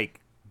 Seems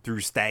like through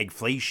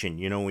stagflation,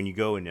 you know, when you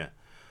go and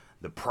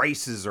the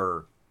prices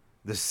are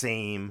the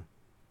same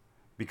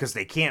because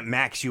they can't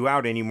max you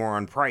out anymore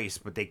on price,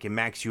 but they can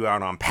max you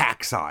out on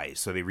pack size.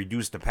 So they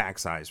reduce the pack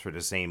size for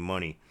the same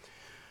money.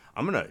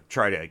 I'm going to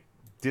try to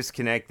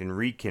disconnect and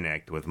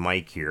reconnect with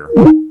Mike here.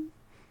 Let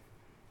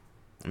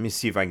me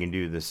see if I can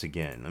do this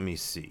again. Let me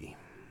see.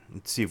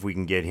 Let's see if we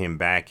can get him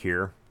back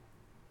here.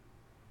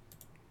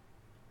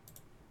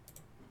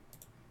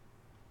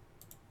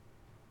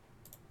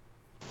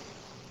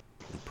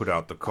 Put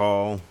out the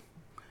call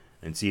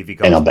and see if he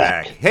comes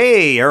back.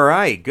 Hey, all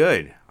right,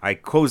 good. I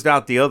closed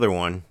out the other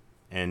one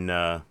and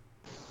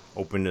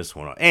opened this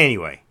one up.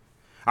 Anyway,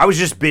 I was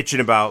just bitching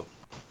about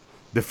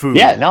the food.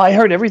 Yeah, no, I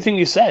heard everything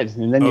you said,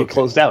 and then you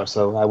closed out,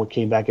 so I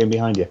came back in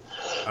behind you.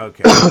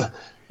 Okay.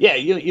 Yeah,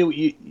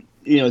 you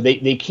know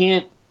they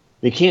can't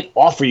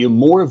offer you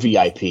more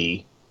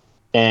VIP,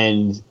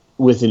 and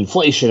with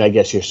inflation, I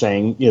guess you're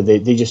saying, you know,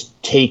 they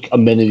just take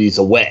amenities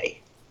away.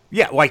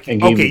 Yeah, like,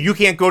 okay, you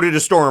can't go to the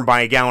store and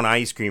buy a gallon of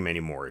ice cream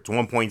anymore. It's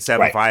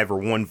 1.75 or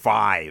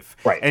 1.5.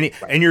 Right. And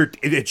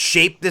it's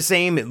shaped the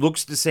same, it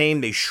looks the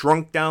same. They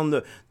shrunk down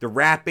the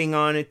wrapping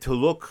on it to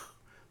look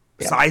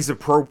size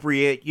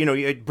appropriate, you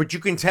know, but you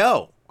can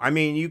tell. I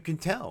mean, you can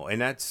tell,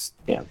 and that's...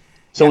 Yeah.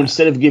 So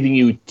instead of giving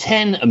you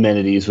 10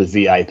 amenities with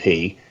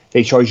VIP,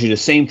 they charge you the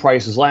same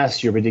price as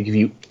last year, but they give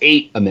you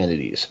 8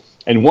 amenities.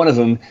 And one of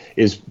them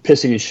is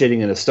pissing and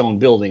shitting in a stone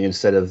building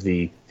instead of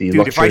the dude,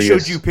 luxurious... If I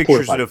showed you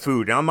pictures of the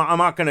food, I'm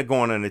not going to go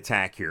on an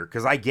attack here,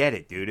 because I get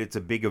it, dude. It's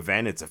a big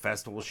event. It's a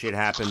festival. Shit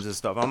happens and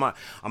stuff. I'm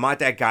not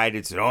that guy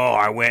that said, oh,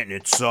 I went and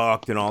it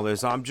sucked and all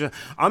this. I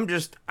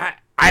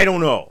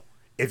don't know.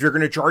 If you're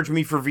going to charge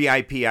me for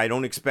VIP, I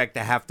don't expect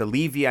to have to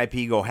leave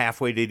VIP, go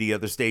halfway to the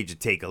other stage and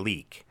take a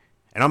leak.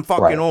 And I'm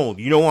fucking old.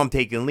 You know I'm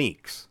taking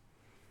leaks.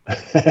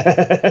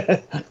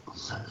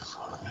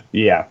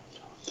 Yeah.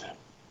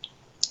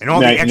 And all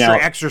the extra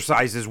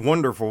exercise is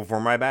wonderful for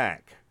my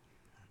back.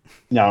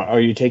 Now, are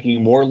you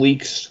taking more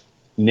leaks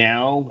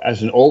now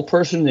as an old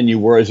person than you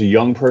were as a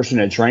young person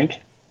that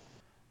drank?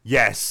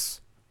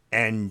 Yes.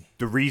 And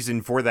the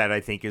reason for that, I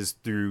think, is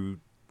through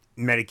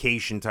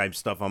medication type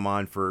stuff I'm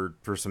on for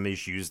some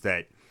issues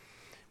that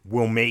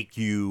will make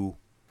you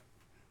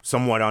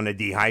somewhat on the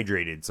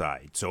dehydrated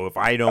side. So if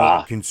I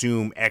don't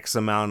consume X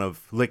amount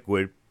of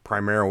liquid,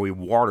 primarily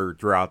water,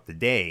 throughout the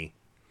day,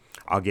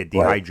 I'll get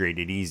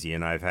dehydrated easy.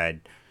 And I've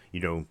had, you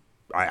know,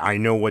 I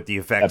know what the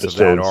effects of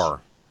that are.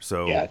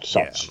 So yeah,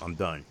 I'm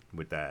done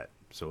with that.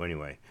 So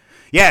anyway,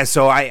 yeah.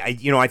 So I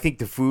think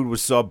the food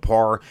was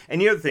subpar.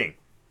 And the other thing,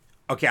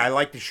 okay, I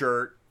like the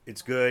shirt.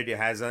 It's good. It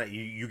has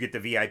you get the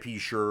VIP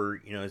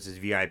shirt. You know, it says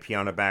VIP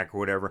on the back or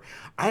whatever.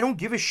 I don't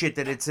give a shit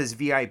that it says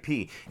VIP.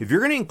 If you're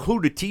going to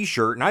include a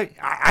T-shirt, and I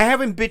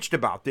haven't bitched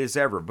about this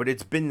ever, but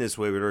it's been this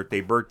way with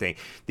Earthday birthday.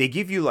 They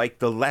give you like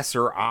the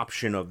lesser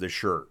option of the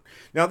shirt.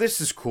 Now this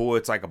is cool.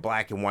 It's like a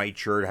black and white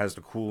shirt. It has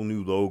the cool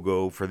new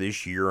logo for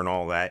this year and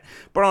all that.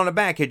 But on the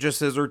back it just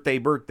says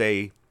Earthday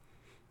birthday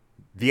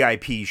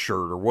VIP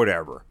shirt or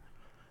whatever.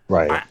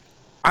 Right.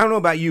 I don't know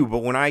about you, but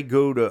when I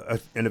go to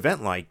an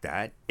event like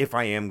that, if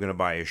I am going to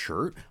buy a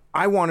shirt,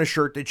 I want a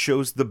shirt that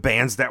shows the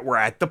bands that were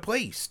at the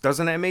place.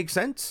 Doesn't that make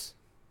sense?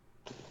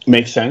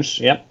 Makes sense,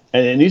 yep.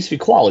 And it needs to be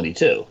quality,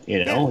 too.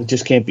 You know, It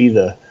just can't be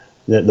the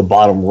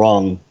bottom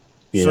rung.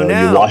 You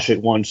know, you wash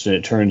it once and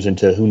it turns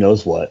into who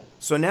knows what.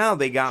 So now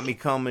they got me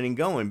coming and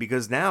going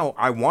because now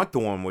I want the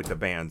one with the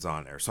bands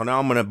on there. So now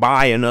I'm going to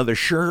buy another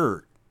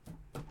shirt.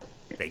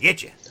 They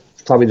get you.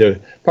 Probably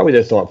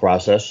their thought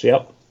process.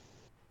 Yep.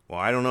 Well,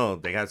 I don't know.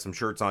 They got some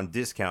shirts on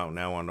discount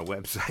now on the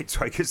website,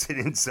 so I guess they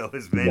didn't sell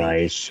as many.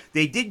 Nice.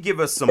 They did give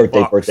us some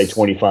Birthday, bucks. birthday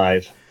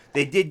 25.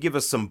 They did give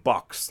us some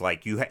bucks.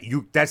 Like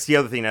you. That's the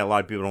other thing that a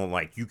lot of people don't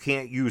like. You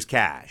can't use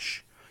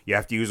cash. You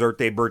have to use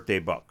Earthday birthday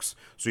bucks.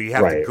 So you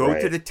have to go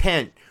to the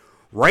tent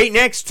right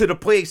next to the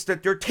place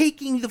that they're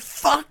taking the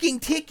fucking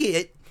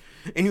ticket,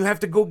 and you have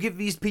to go give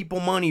these people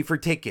money for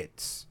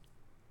tickets.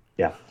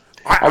 Yeah.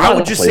 I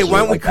would just say, why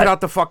don't we cut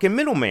out the fucking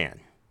middleman?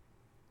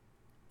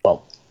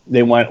 Well,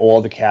 they want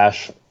all the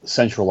cash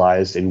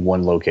centralized in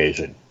one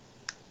location.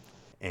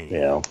 Anyway.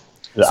 You know,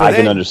 So I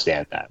can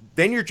understand that.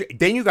 Then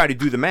you got to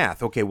do the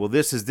math. Okay, well,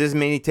 this is this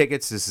many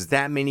tickets. This is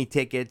that many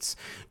tickets.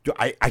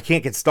 I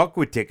can't get stuck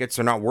with tickets.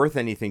 They're not worth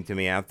anything to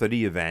me after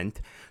the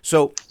event.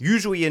 So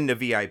usually in the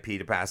VIP,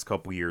 the past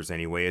couple years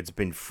anyway, it's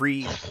been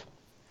free.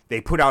 They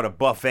put out a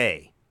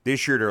buffet.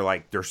 This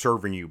year they're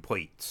serving you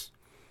plates.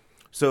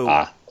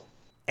 So.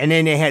 And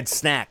then they had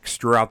snacks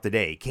throughout the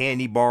day.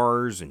 Candy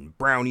bars and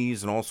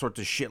brownies and all sorts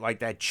of shit like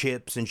that.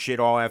 Chips and shit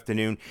all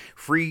afternoon.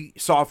 Free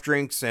soft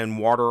drinks and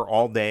water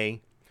all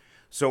day.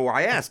 So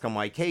I asked, I'm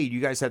like, hey, do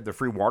you guys have the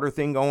free water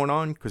thing going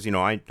on? Because, I'm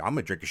going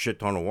to drink a shit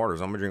ton of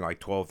waters. I'm going to drink like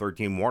 12,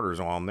 13 waters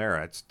while I'm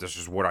there. This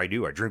is what I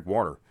do. I drink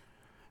water.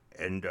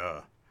 And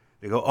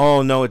they go,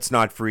 oh, no, it's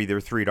not free. They're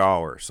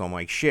 $3. So I'm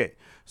like, shit.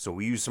 So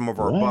we use some of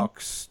our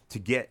bucks to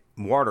get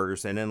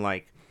waters. And then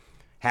like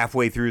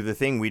halfway through the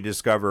thing, we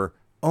discover,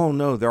 oh,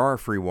 no, there are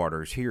free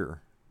waters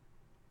here.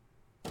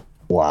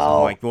 Wow. So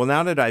I'm like, well,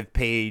 now that I've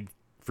paid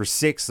for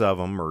 6 of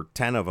them or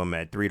 10 of them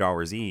at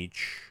 $3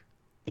 each,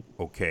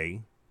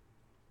 okay.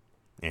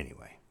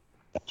 Anyway.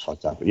 That's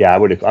fucked up. Yeah, I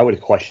would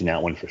have questioned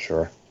that one for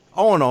sure.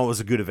 All in all, it was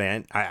a good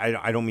event.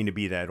 I don't mean to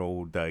be that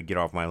old get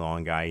off my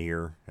lawn guy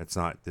here. That's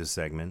not this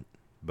segment,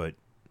 but.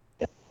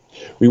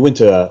 We went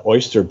to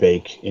Oyster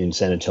Bake in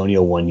San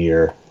Antonio one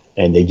year,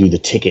 and they do the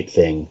ticket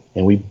thing.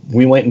 And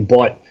we went and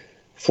bought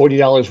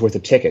 $40 worth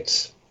of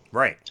tickets.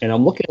 Right. And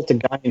I'm looking at the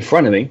guy in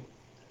front of me,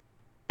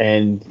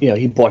 and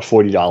he bought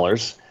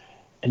 $40,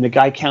 and the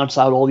guy counts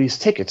out all these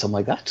tickets. I'm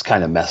like, that's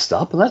kind of messed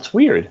up, and that's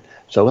weird.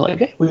 So we're like,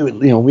 hey, we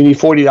need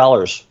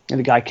 $40, and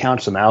the guy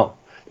counts them out.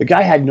 The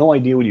guy had no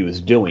idea what he was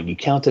doing. He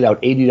counted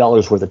out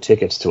 $80 worth of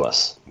tickets to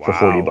us for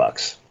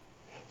 $40.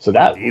 So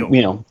that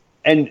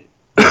and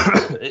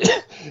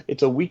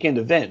it's a weekend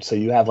event, so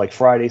you have like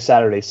Friday,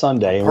 Saturday,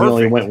 Sunday, and we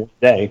only went one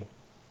day.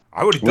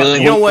 I would have done.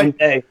 You know what?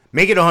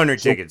 Make it 100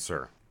 tickets,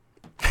 sir.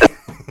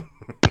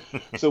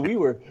 So we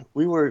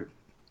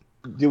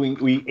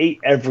ate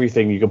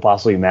everything you could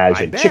possibly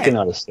imagine. Chicken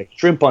on a stick,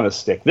 shrimp on a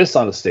stick, this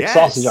on a stick,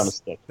 sausage on a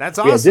stick. That's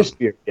awesome. We had this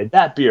beer, we had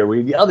that beer, we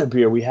had the other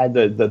beer, we had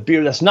the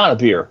beer that's not a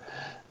beer.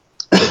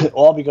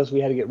 All because we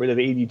had to get rid of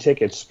 80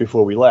 tickets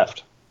before we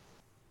left.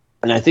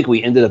 And I think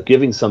we ended up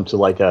giving some to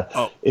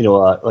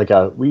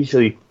we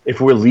usually,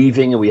 if we're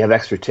leaving and we have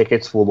extra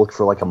tickets, we'll look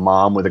for like a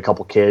mom with a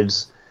couple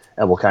kids,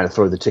 and we'll kind of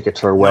throw the tickets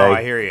her way. No,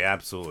 I hear you.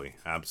 Absolutely.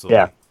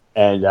 Yeah.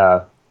 And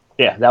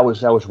that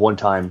was one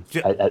time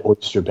at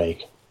Oyster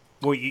Bake.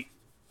 Well,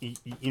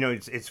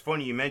 it's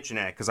funny you mention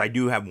that because I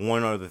do have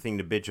one other thing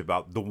to bitch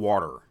about: the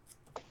water.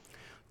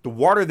 The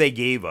water they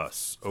gave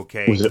us.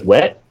 Okay. Was it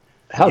wet?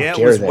 How dare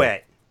they? It was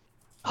wet.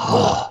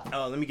 Oh,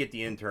 let me get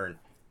the intern.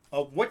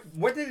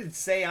 What did it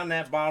say on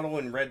that bottle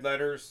in red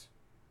letters?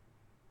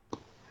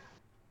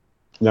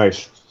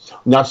 Nice.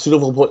 Not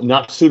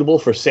suitable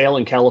for sale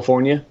in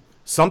California.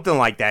 Something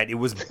like that. It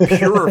was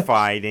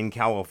purified in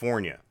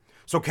California.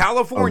 So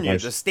California,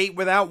 nice. The state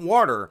without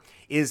water,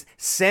 is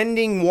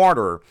sending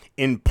water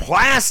in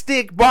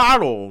plastic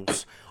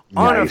bottles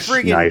on a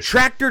friggin'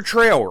 tractor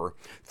trailer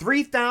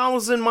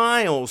 3,000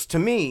 miles to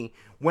me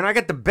when I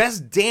got the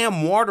best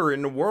damn water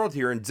in the world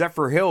here in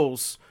Zephyr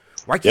Hills.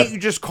 Why can't you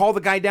just call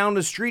the guy down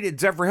the street at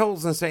Zephyr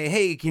Hills and say,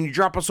 hey, can you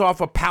drop us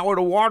off a pallet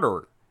of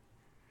water?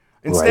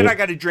 Instead, I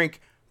got to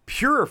drink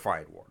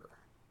purified water.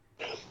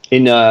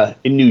 In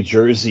New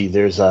Jersey,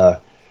 there's I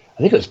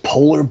think it was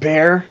Polar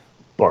Bear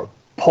or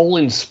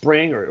Poland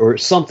Spring or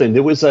something.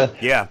 There was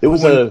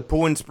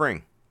Poland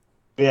Spring.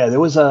 Yeah, there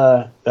was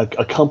a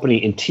company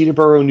in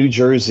Teterboro, New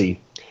Jersey,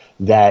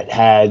 that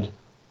had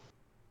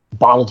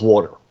bottled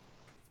water,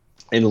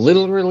 and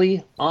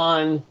literally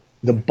on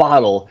the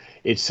bottle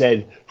it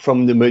said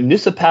from the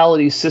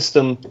municipality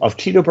system of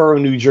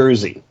Teterboro, New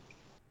Jersey.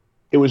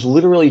 It was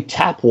literally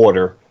tap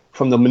water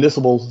from the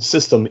municipal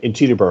system in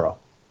Teterboro.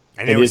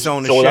 And they were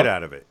selling the shit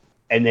out of it.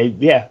 And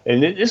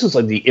this was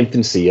like the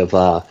infancy of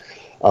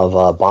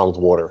bottled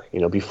water,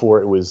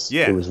 before it was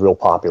real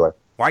popular.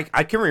 Well,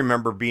 I can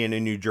remember being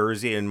in New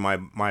Jersey and my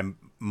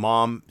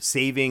mom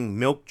saving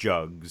milk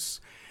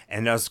jugs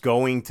and us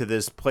going to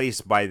this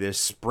place by this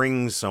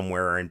spring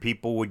somewhere, and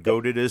people would go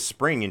to this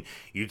spring, and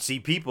you'd see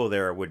people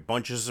there with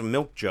bunches of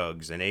milk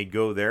jugs, and they'd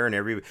go there, and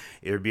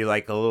it'd be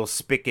like a little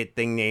spigot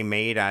thing they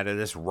made out of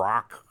this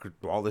rock,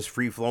 all this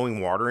free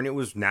flowing water, and it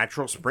was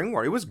natural spring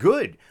water. It was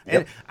good,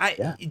 and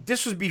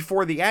this was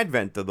before the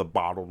advent of the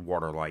bottled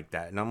water like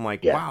that, and I'm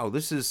like, wow,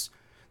 this is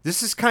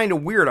kind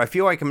of weird. I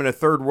feel like I'm in a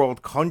third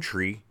world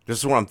country. This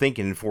is what I'm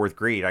thinking in 4th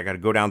grade. I got to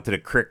go down to the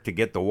creek to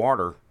get the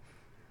water.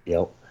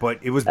 Yep. But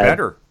it was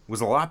better. It was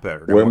a lot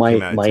better than where what came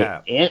my out of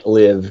tap. aunt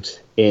lived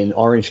in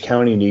Orange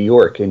County, New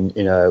York, in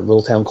a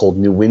little town called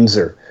New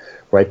Windsor,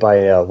 right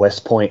by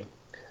West Point.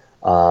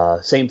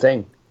 Same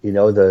thing. You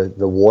know,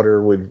 the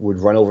water would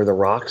run over the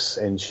rocks,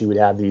 and she would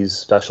have these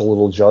special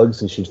little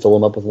jugs, and she'd fill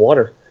them up with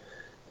water.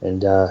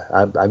 And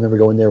I remember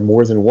going there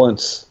more than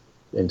once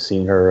and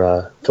seeing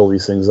her fill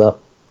these things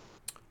up.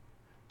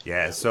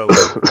 Yeah, so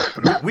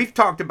we've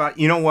talked about,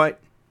 you know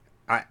what?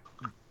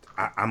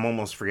 I'm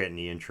almost forgetting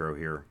the intro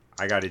here.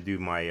 I got to do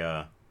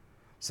my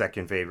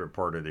second favorite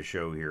part of the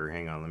show here.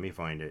 Hang on, let me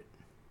find it.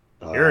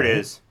 Here it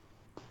is.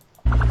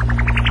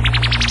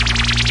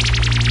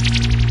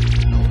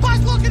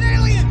 Fast-looking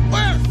alien!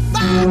 Where?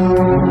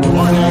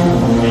 Warning!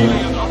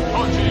 Alien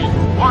approaching!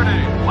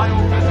 Warning!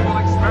 Biophysical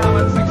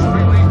experiments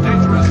extremely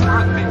dangerous to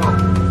Earth people!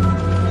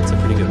 It's a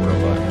pretty good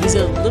robot. He's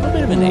a little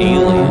bit of an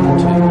alien,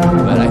 too.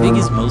 But I think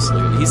he's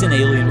an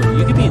alien.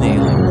 You could be an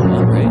alien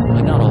robot, right?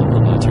 Like, not all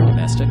robots are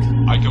domestic.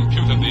 I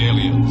computed the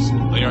aliens.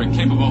 They are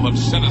capable of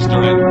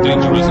sinister and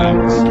dangerous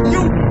acts.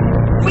 You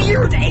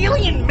weird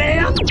alien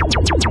man!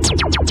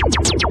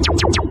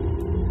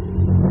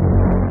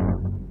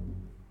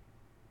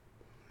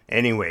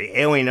 Anyway,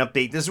 alien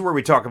update. This is where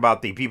we talk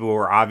about the people who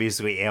are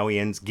obviously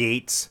aliens.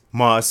 Gates,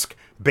 Musk,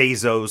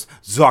 Bezos,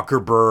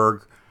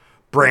 Zuckerberg,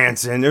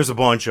 Branson. There's a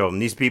bunch of them.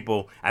 These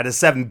people, out of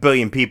 7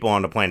 billion people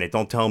on the planet,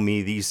 don't tell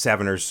me these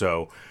 7 or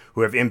so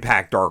who have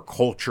impacted our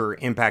culture,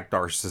 impact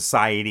our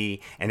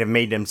society, and have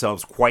made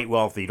themselves quite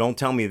wealthy. Don't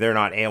tell me they're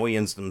not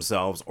aliens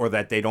themselves, or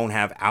that they don't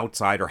have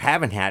outside or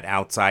haven't had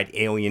outside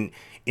alien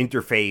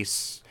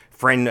interface,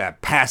 friend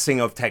passing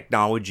of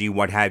technology,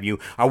 what have you.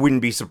 I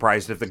wouldn't be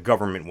surprised if the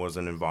government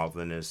wasn't involved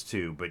in this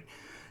too. But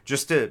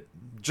just to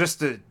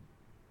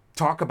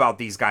talk about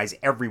these guys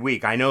every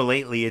week. I know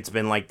lately it's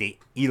been like the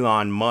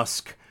Elon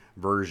Musk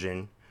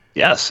version.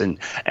 Yes, and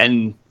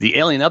the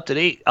alien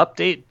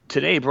update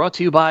today brought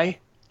to you by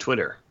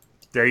Twitter.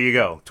 There you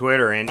go,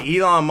 Twitter. And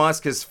Elon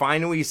Musk has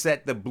finally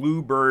set the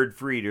blue bird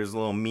free. There's a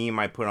little meme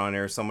I put on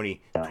there.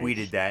 Somebody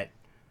tweeted that.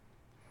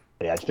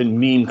 Yeah, it's been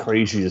meme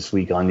crazy this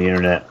week on the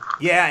internet.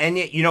 Yeah, and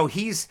you know,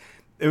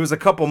 there was a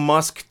couple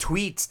Musk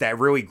tweets that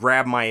really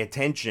grabbed my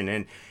attention,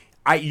 and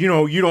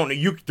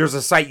there's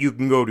a site you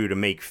can go to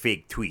make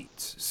fake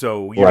tweets.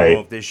 So you don't know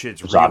if this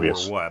shit's real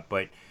obvious. or what,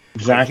 but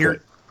Exactly.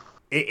 Here,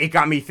 it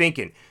got me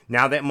thinking.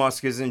 Now that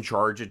Musk is in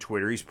charge of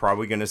Twitter, he's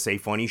probably going to say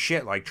funny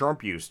shit like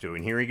Trump used to,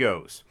 and here he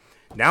goes.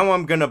 Now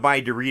I'm going to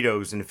buy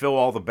Doritos and fill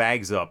all the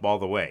bags up all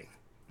the way.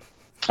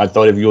 I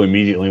thought of you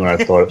immediately when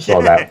I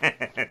saw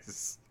that.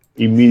 Yes.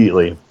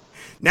 Immediately.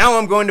 Now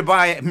I'm going to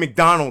buy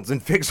McDonald's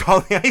and fix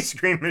all the ice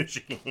cream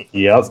machines.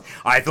 Yep.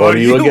 I thought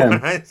of you again.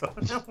 when I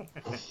thought, no.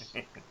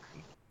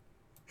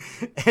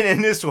 And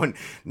in this one,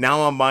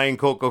 now I'm buying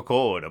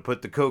Coca-Cola to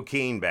put the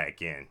cocaine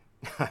back in.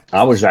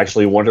 I was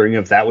actually wondering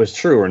if that was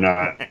true or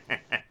not.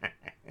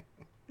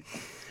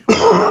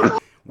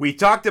 We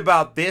talked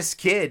about this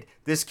kid.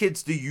 This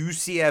kid's the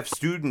UCF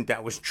student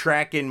that was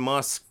tracking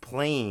Musk's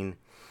plane.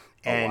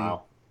 And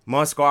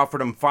Musk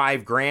offered him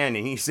 $5,000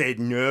 and he said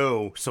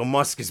no. So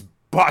Musk has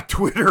bought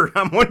Twitter.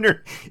 I'm wondering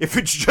if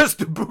it's just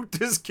to boot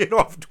this kid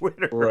off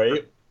Twitter.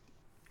 Right.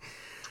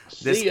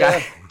 This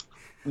guy.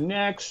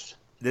 Next.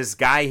 This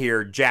guy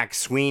here, Jack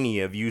Sweeney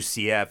of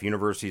UCF,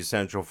 University of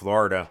Central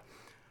Florida.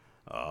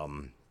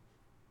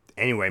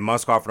 Anyway,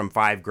 Musk offered him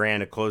 $5,000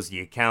 to close the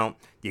account.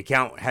 The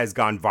account has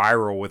gone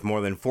viral with more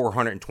than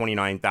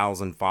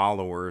 429,000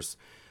 followers.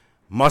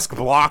 Musk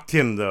blocked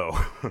him, though.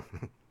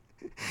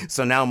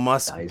 So now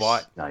Musk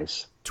bought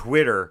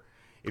Twitter.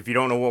 If you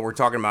don't know what we're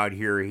talking about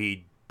here,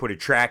 he put a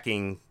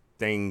tracking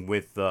thing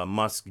with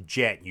Musk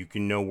jet. You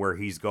can know where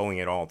he's going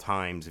at all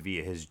times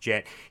via his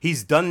jet.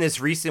 He's done this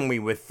recently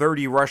with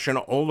 30 Russian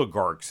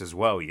oligarchs as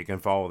well. You can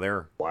follow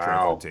their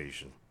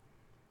transportation.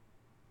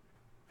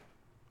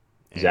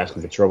 He's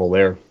asking for trouble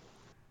there.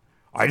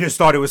 I just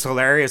thought it was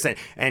hilarious,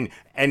 and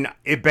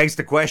it begs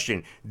the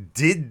question: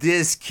 did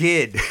this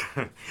kid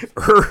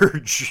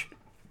urge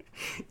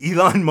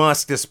Elon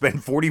Musk to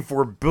spend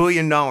 $44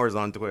 billion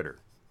on Twitter?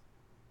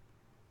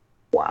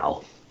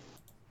 Wow.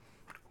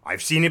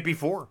 I've seen it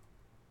before.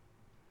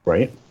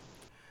 Right.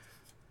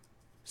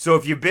 So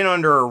if you've been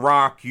under a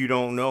rock, you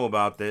don't know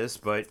about this,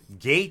 but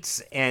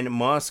Gates and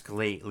Musk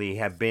lately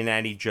have been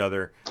at each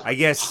other. I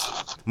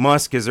guess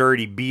Musk has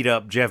already beat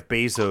up Jeff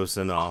Bezos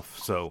enough,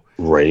 so...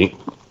 Right.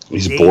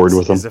 He's Gates bored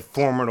with him. Is a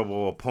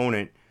formidable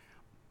opponent.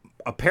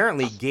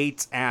 Apparently,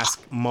 Gates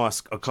asked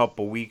Musk a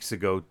couple weeks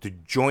ago to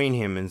join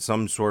him in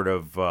some sort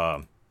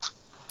of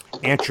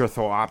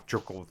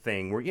anthropological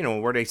thing where,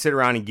 where they sit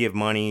around and give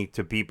money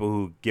to people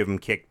who give them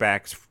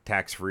kickbacks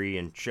tax-free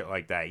and shit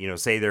like that.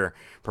 Say they're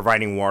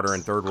providing water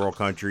in third world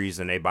countries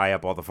and they buy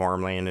up all the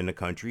farmland in the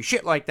country.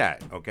 Shit like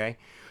that, okay?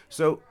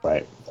 So,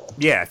 right.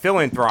 Yeah,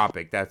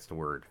 philanthropic, that's the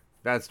word.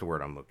 That's the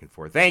word I'm looking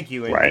for. Thank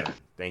you, intern. Right.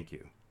 Thank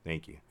you.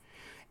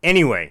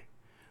 Anyway,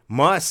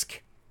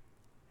 Musk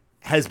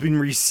has been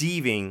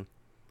receiving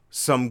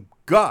some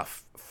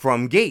guff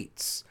from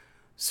Gates.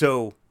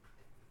 So,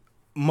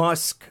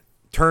 Musk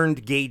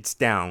turned Gates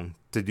down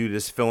to do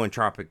this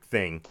philanthropic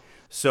thing.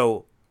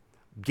 So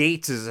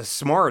Gates is a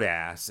smart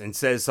ass and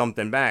says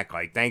something back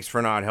like, thanks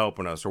for not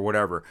helping us or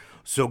whatever.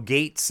 So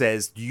Gates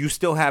says, do you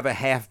still have a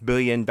 $500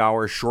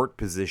 million short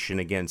position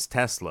against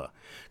Tesla?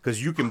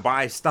 Because you can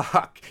buy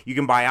stock, you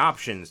can buy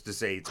options to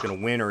say it's going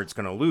to win or it's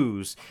going to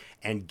lose.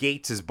 And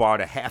Gates has bought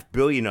 $500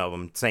 million of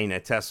them saying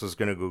that Tesla's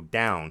going to go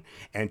down.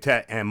 And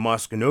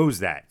Musk knows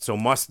that. So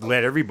Musk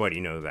let everybody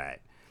know that.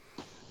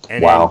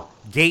 And wow.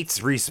 Then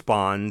Gates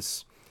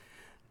responds,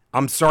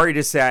 I'm sorry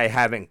to say I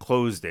haven't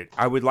closed it.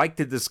 I would like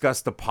to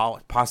discuss the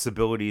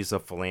possibilities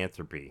of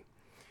philanthropy.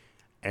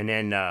 And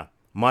then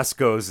Musk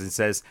goes and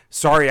says,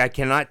 sorry, I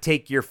cannot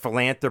take your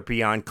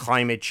philanthropy on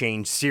climate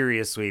change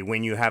seriously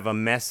when you have a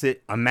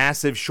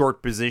massive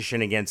short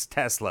position against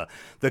Tesla,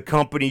 the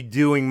company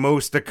doing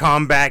most to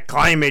combat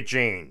climate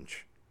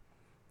change.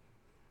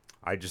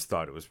 I just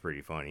thought it was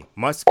pretty funny.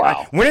 Musk.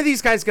 Wow. When are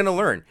these guys going to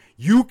learn?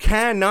 You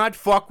cannot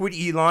fuck with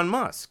Elon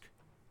Musk.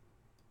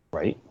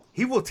 Right.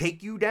 He will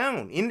take you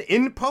down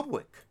in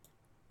public.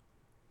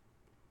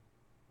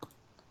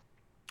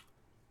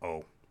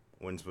 Oh,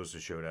 wasn't supposed to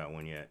show that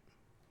one yet.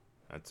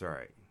 That's all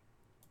right.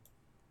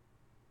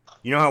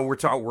 You know how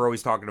we're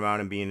always talking about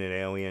him being an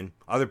alien?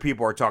 Other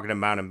people are talking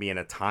about him being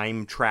a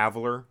time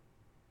traveler.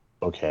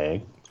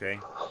 Okay.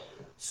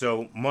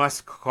 So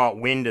Musk caught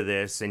wind of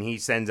this, and he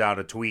sends out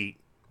a tweet.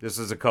 This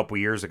is a couple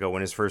years ago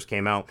when this first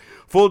came out.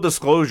 Full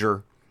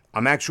disclosure,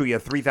 I'm actually a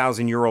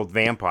 3,000-year-old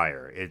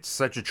vampire. It's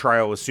such a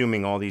trial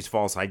assuming all these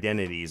false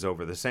identities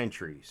over the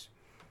centuries.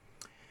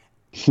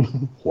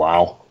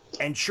 Wow.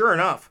 And sure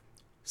enough,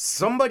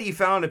 somebody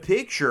found a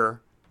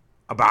picture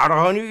about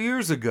 100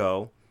 years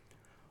ago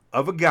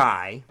of a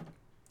guy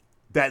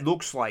that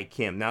looks like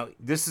him. Now,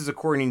 this is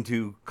according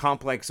to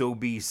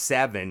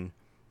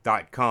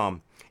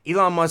ComplexOB7.com.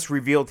 Elon Musk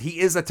revealed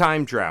he is a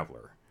time traveler.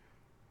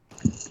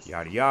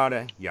 Yada,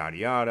 yada, yada,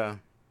 yada,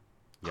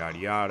 yada,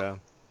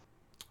 yada.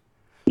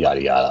 Yada,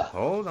 yada.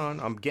 Hold on.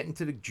 I'm getting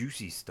to the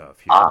juicy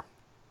stuff here.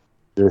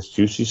 There's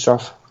juicy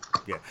stuff?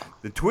 Yeah.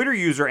 The Twitter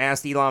user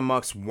asked Elon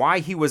Musk why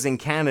he was in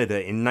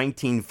Canada in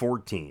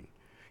 1914.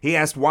 He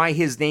asked why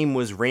his name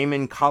was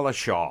Raymond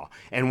Kalashaw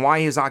and why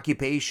his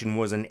occupation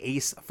was an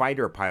ace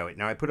fighter pilot.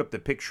 Now, I put up the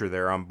picture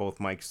there on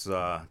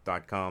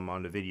bothmics.com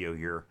on the video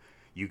here.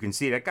 You can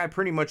see that guy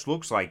pretty much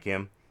looks like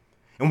him.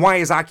 And why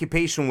his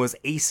occupation was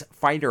ace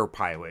fighter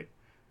pilot.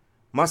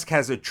 Musk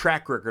has a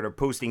track record of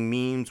posting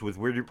memes with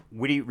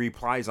witty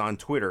replies on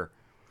Twitter.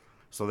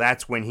 So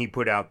that's when he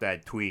put out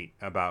that tweet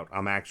about,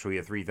 I'm actually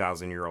a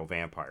 3,000-year-old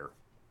vampire.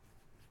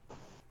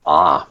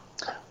 Yeah,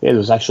 there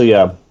was actually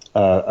a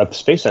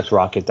SpaceX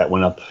rocket that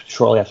went up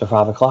shortly after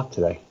 5 o'clock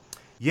today.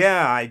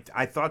 Yeah,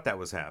 I thought that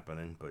was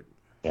happening, but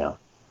yeah,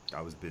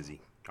 I was busy.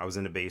 I was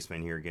in the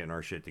basement here getting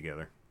our shit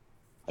together.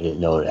 I didn't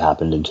know it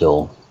happened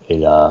until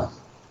it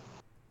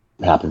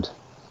happened.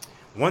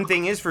 One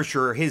thing is for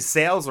sure, his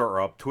sales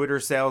are up. Twitter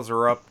sales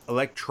are up.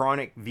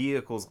 Electronic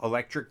vehicles,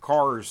 electric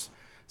cars,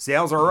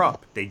 sales are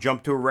up. They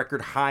jumped to a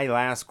record high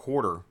last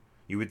quarter.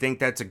 You would think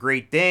that's a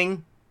great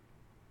thing.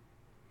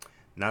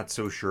 Not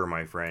so sure,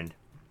 my friend.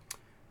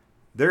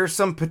 There's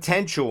some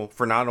potential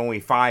for not only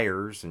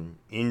fires and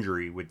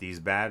injury with these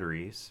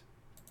batteries.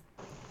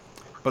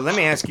 But let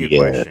me ask you a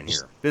question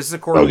here. This is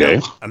according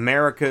to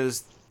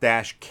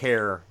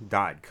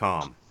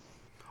Americas-care.com.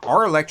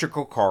 Are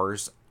electrical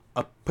cars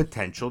a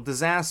potential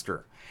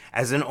disaster?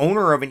 As an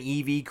owner of an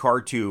EV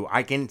car too,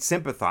 I can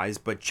sympathize,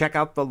 but check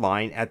out the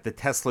line at the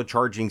Tesla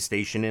charging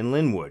station in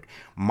Linwood.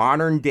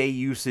 Modern day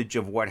usage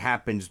of what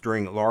happens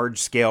during large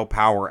scale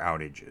power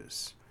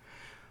outages.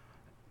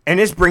 And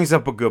this brings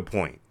up a good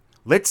point.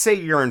 Let's say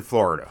you're in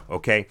Florida,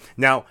 okay?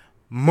 Now,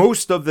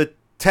 most of the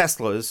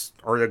Teslas,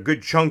 or a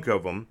good chunk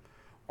of them,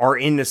 are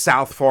in the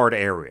South Florida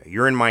area.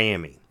 You're in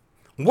Miami.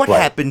 What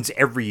happens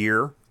every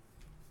year?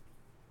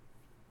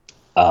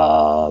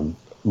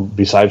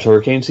 Besides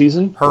hurricane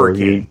season?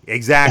 Hurricane,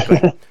 exactly.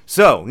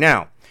 So,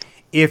 now,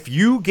 if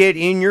you get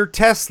in your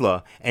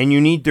Tesla and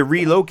you need to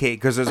relocate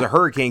because there's a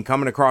hurricane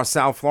coming across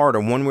South Florida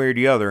one way or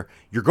the other,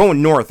 you're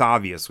going north,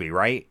 obviously,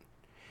 right?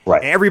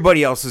 Right.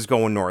 Everybody else is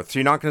going north, so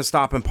you're not going to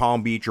stop in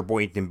Palm Beach or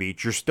Boynton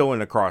Beach. You're still in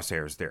the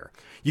crosshairs there.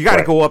 You got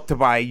to go up to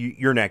by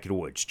your neck of the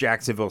woods,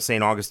 Jacksonville,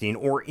 St. Augustine,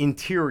 or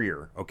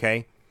interior,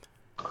 okay?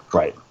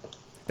 Right.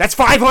 That's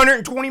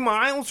 520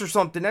 miles or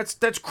something.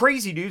 That's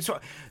crazy, dude. So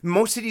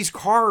most of these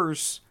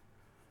cars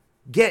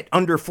get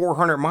under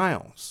 400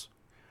 miles.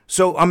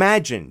 So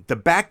imagine the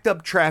backed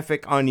up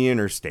traffic on the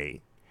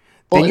interstate.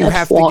 Then you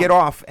have to get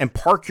off and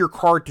park your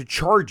car to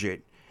charge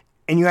it.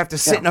 and you have to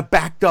sit in a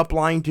backed up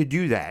line to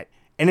do that,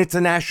 and it's a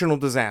national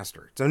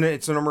disaster.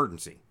 It's an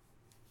emergency.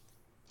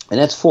 And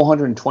that's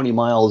 420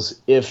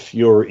 miles if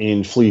you're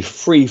in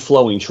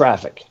free-flowing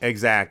traffic.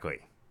 Exactly.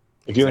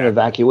 If you're in an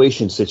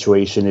evacuation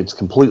situation, it's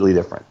completely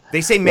different. They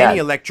say many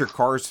electric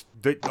cars,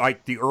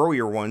 like the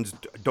earlier ones,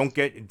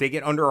 they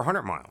get under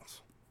 100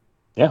 miles.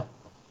 Yeah.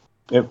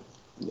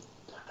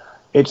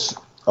 It's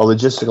a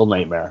logistical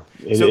nightmare.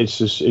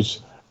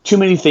 It's too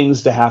many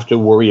things to have to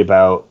worry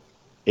about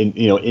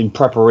in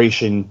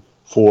preparation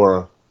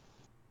for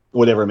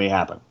whatever may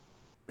happen.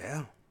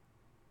 Yeah.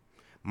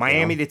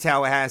 Miami to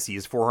Tallahassee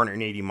is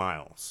 480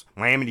 miles.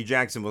 Miami to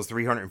Jacksonville is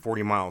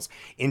 340 miles.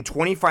 If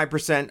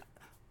 25%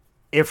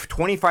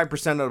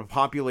 of the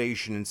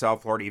population in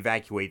South Florida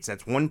evacuates,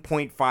 that's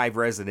 1.5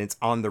 residents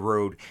on the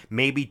road,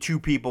 maybe 2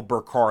 people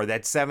per car.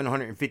 That's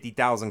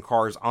 750,000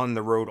 cars on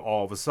the road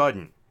all of a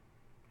sudden.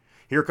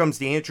 Here comes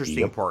the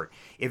interesting part.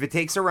 If it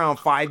takes around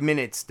 5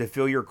 minutes to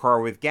fill your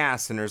car with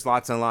gas, and there's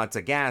lots and lots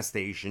of gas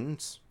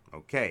stations,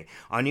 okay.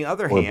 On the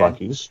other hand,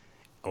 Buc-ee's.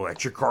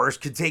 Electric cars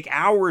could take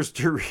hours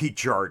to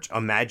recharge.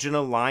 Imagine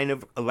a line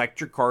of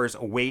electric cars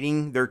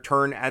awaiting their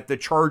turn at the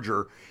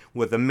charger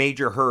with a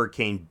major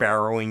hurricane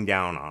barreling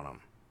down on them.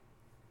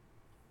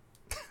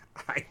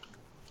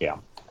 Yeah.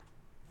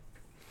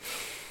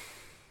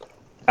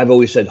 I've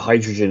always said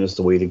hydrogen is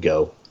the way to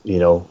go.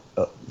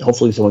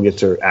 Hopefully someone gets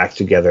their act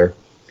together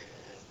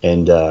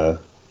and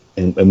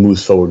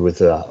moves forward with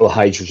a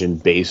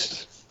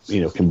hydrogen-based,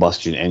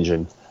 combustion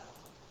engine.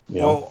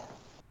 Well,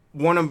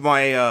 one of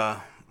my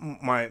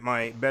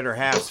better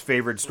half's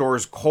favorite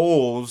stores,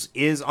 Kohl's,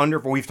 is under.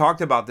 We've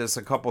talked about this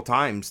a couple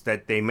times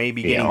that they may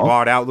be getting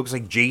bought out. Looks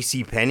like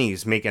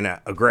JCPenney's making an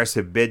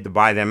aggressive bid to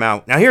buy them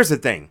out. Now, here's the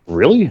thing.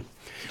 Really?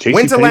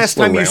 When's the last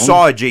time you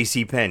saw a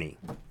JCPenney?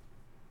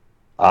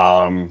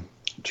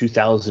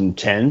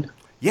 2010.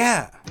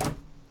 Yeah.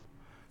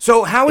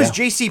 So how is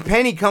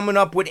JCPenney coming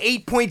up with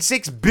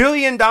 $8.6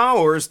 billion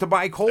to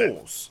buy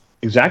Kohl's?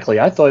 Exactly.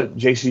 I thought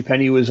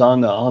JCPenney was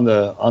on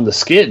the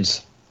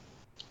skids.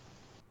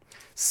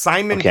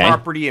 Simon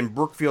Property and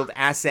Brookfield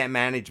Asset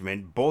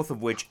Management, both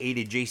of which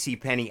aided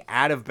JCPenney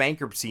out of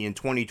bankruptcy in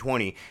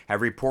 2020, have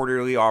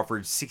reportedly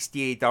offered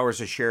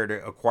 $68 a share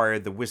to acquire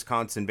the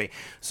Wisconsin Bay.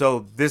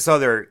 So this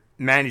other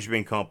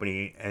management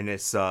company, and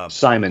it's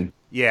Simon.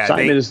 Yeah,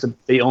 Simon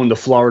they own the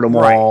Florida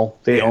Mall.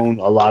 Right. They own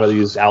a lot of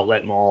these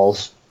outlet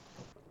malls.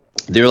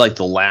 They're like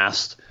the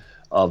last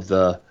of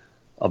the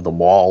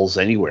malls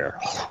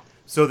anywhere.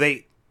 So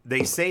they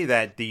say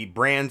that the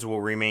brands will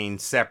remain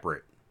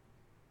separate,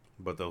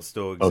 but they'll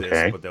still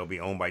exist, but they'll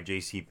be owned by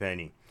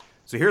JCPenney.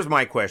 So here's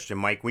my question,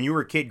 Mike. When you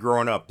were a kid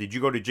growing up, did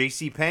you go to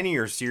JCPenney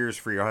or Sears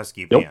for your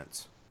Husky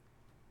pants?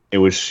 It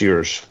was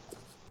Sears.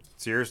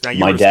 Sears? Now,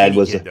 you were a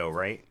skinny kid, though,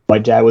 right? My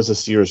dad was a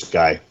Sears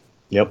guy.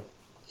 Yep.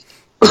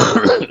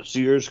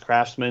 Sears,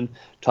 Craftsman,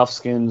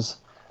 Toughskins.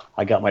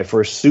 I got my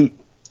first suit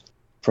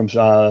from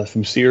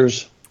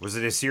Sears. Was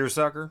it a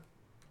seersucker?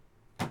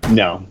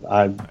 No.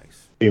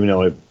 Even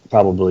though it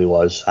probably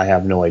was. I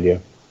have no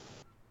idea.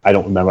 I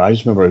don't remember. I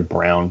just remember it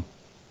brown.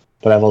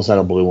 But I've also had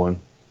a blue one.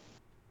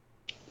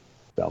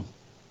 So,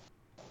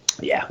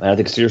 yeah. And I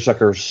think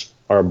seersuckers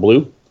are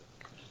blue.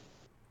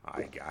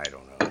 I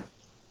don't know.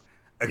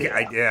 Okay,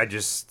 I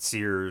just,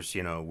 Sears,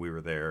 we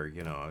were there.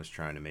 I was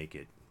trying to make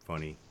it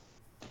funny.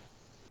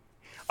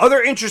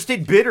 Other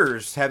interested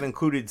bidders have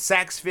included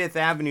Saks Fifth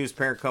Avenue's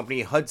parent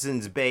company,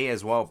 Hudson's Bay,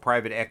 as well as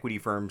private equity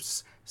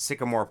firms,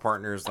 Sycamore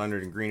Partners,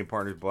 Leonard and Green &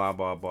 Partners, blah,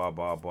 blah, blah,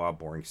 blah, blah,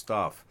 boring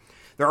stuff.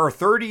 There are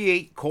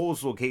 38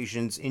 Kohl's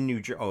locations in New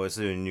Jersey. Oh, this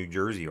is a New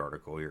Jersey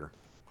article here.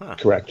 Huh.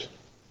 Correct.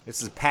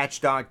 This is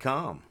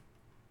Patch.com.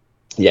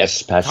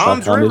 Yes,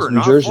 Patch.com Tom's River, is New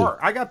not Jersey. far.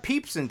 I got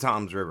peeps in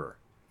Tom's River.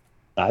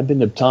 I've been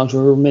to Tom's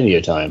River many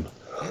a time.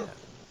 Yeah.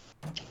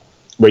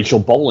 Rachel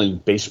Boling,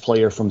 bass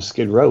player from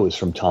Skid Row, is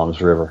from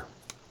Tom's River.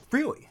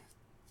 Really?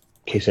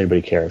 In case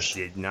anybody cares.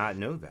 Did not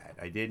know that.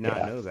 I did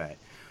not know that.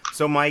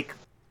 So, Mike,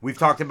 we've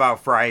talked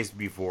about fries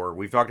before.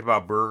 We've talked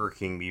about Burger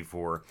King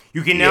before.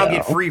 You can now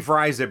get free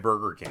fries at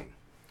Burger King.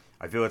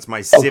 I feel it's my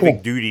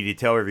civic duty to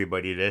tell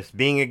everybody this.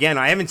 Being, again,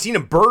 I haven't seen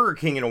a Burger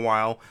King in a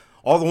while.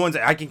 All the ones,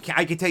 I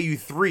can tell you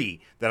 3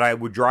 that I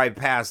would drive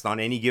past on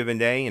any given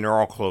day, and they're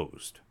all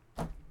closed.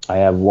 I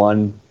have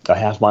one a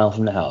half mile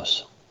from the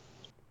house.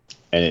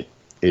 And it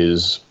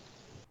is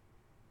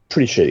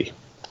pretty shitty.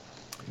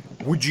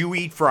 Would you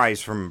eat fries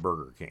from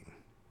Burger King?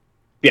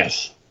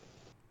 Yes.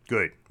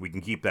 Good. We can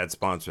keep that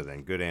sponsor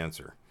then. Good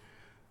answer.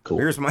 Cool.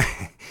 Here's my...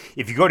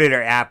 If you go to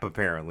their app,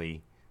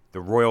 apparently,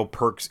 the Royal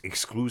Perks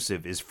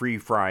exclusive is free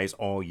fries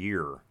all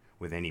year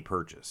with any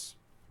purchase.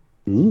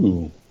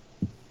 Ooh.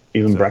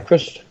 Even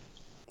breakfast?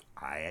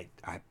 I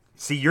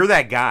see, you're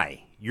that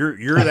guy. You're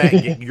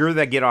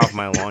that get off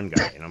my lawn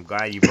guy, and I'm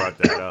glad you brought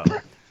that up.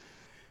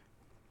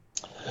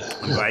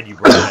 I'm glad you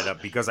brought that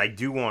up because I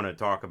do want to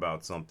talk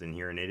about something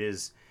here, and it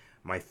is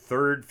my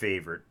third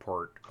favorite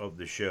part of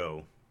the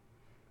show.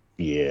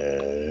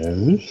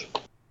 Yes.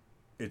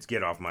 It's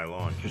Get Off My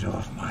Lawn. Get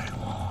off my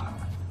lawn.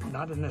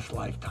 Not in this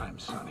lifetime,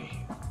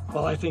 Sonny.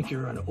 Well, I think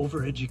you're an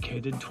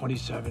overeducated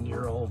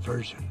 27-year-old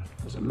version.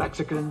 There's a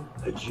Mexican,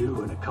 a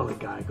Jew, and a colored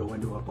guy go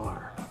into a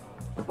bar.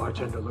 The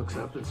bartender looks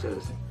up and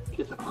says,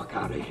 "Get the fuck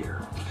out of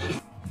here.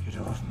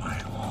 Get off my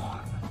lawn.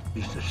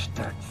 Used to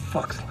stack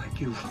fucks like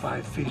you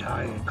 5 feet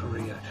high in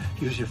Korea.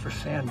 Use you for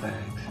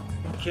sandbags.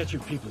 Can't you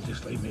people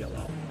just leave me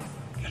alone?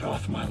 Get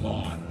off my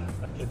lawn."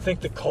 You'd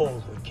think the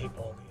cold would keep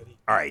all the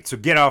idiots. All right, so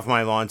get off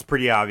my lawn. It's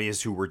pretty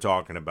obvious who we're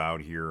talking about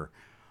here.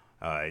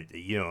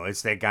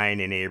 It's that guy in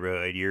the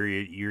neighborhood. You're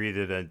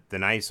either the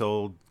nice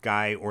old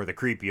guy or the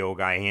creepy old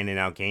guy handing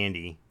out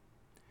candy,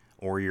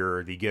 or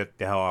you're the get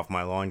the hell off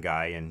my lawn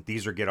guy. And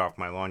these are get off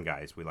my lawn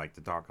guys. We like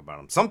to talk about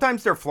them.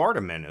 Sometimes they're Florida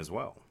men as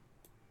well.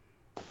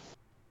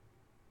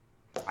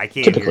 I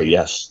can't. Typically,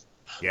 yes.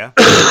 Yeah.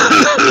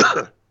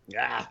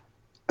 Yeah.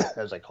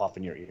 As I cough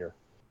in your ear.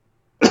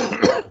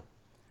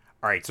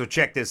 All right, so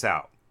check this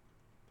out.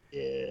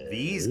 Yes.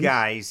 These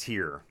guys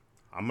here.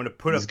 I'm gonna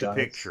put These up the guys.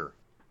 picture.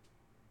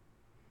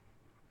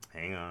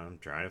 Hang on, I'm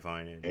trying to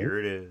find it. Here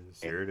it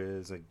is. Here it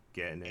is. I'm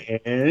getting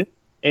it.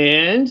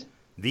 And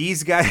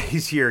These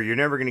guys here, you're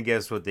never going to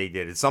guess what they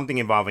did. It's something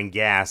involving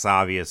gas,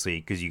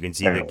 obviously, because you can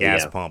see the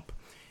gas pump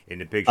in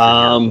the picture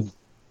here.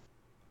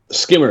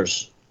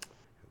 Skimmers.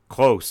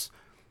 Close.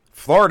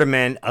 Florida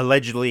men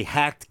allegedly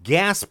hacked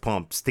gas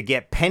pumps to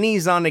get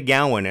pennies on the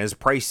gallon as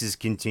prices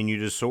continue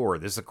to soar.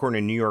 This is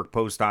according to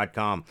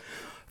NewYorkPost.com.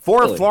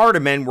 Four Florida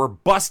men were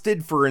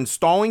busted for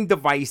installing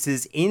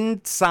devices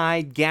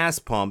inside gas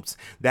pumps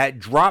that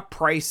drop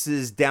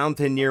prices down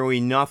to nearly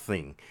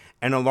nothing,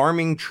 an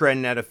alarming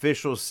trend that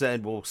officials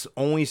said will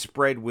only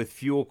spread with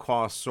fuel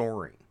costs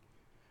soaring.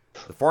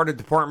 The Florida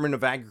Department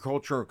of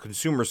Agriculture and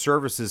Consumer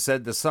Services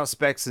said the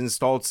suspects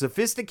installed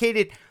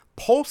sophisticated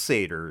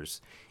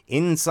pulsators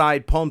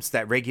inside pumps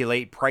that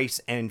regulate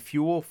price and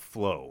fuel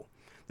flow.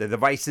 The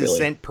devices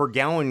sent per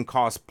gallon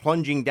costs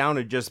plunging down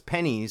to just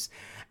pennies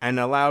and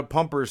allowed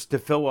pumpers to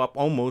fill up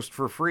almost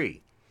for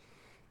free.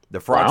 The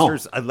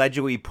fraudsters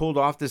allegedly pulled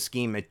off the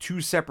scheme at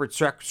two separate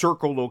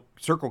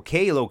Circle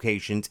K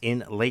locations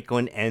in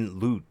Lakeland and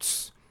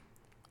Lutz.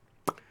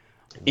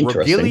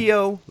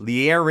 Rogelio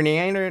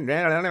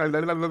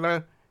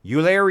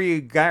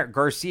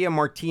Garcia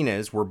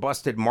Martinez were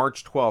busted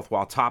March 12th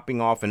while topping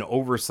off an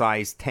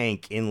oversized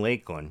tank in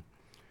Lakeland.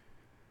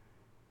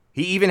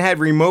 He even had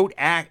remote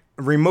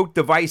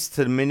device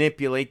to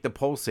manipulate the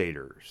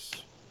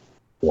pulsators.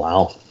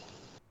 Wow.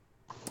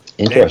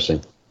 Interesting.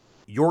 Then,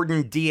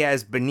 Jordan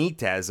Diaz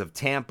Benitez of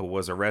Tampa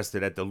was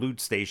arrested at the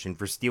Lutz station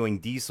for stealing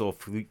diesel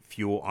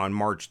fuel on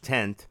March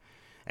 10th,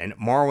 and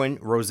Marlon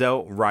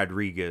Rosel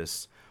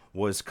Rodriguez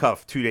was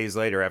cuffed 2 days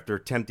later after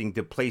attempting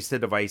to place the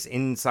device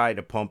inside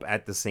a pump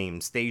at the same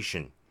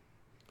station.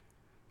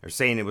 They're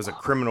saying it was a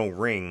criminal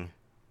ring.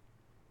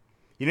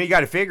 You know, you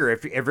got to figure,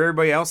 if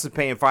everybody else is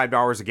paying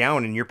 $5 a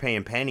gallon and you're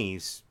paying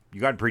pennies,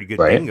 you got a pretty good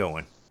thing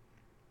going.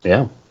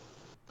 Yeah.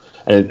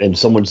 And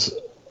someone's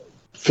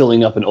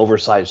filling up an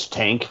oversized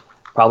tank,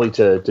 probably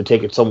to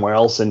take it somewhere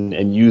else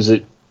and use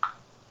it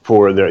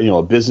for their,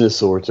 a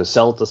business or to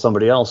sell it to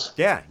somebody else.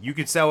 Yeah, you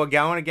could sell a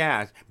gallon of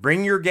gas.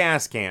 Bring your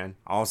gas can.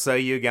 I'll sell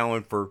you a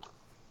gallon for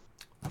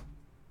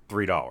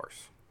 $3.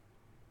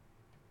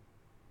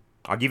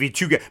 I'll give you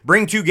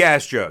bring 2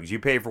 gas jugs. You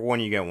pay for one,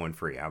 you get one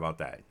free. How about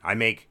that? I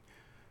make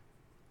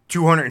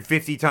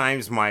 250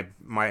 times my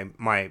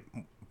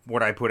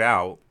what I put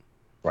out.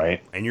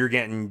 Right. And you're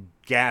getting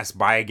gas,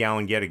 buy a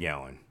gallon, get a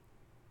gallon.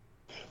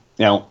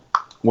 Now,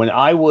 when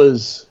I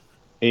was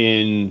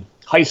in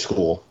high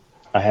school,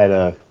 I had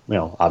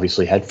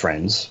obviously had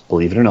friends,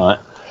 believe it or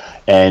not.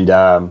 And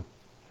I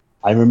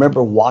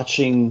remember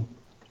watching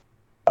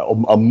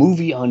a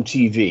movie on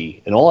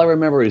TV, and all I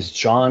remember is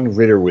John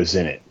Ritter was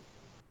in it.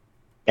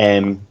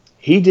 And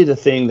he did a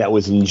thing that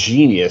was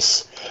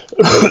ingenious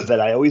that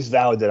I always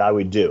vowed that I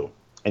would do.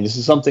 And this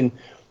is something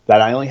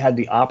that I only had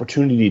the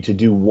opportunity to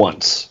do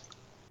once.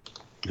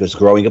 Because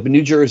growing up in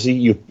New Jersey,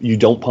 you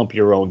don't pump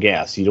your own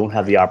gas. You don't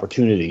have the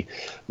opportunity,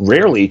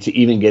 rarely, to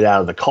even get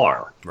out of the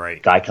car.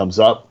 Right. Guy comes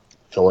up,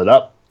 fill it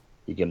up,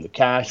 you give him the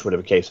cash,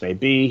 whatever case may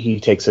be. He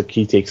takes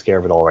care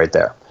of it all right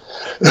there.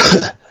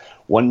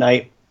 One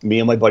night, me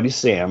and my buddy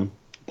Sam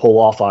pull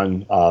off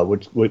on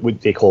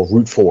what they call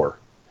Route 4.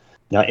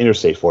 Not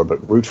Interstate 4,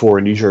 but Route 4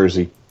 in New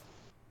Jersey.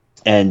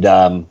 And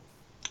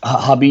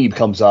Habib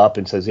comes up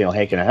and says,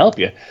 hey, can I help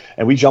you?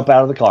 And we jump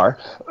out of the car.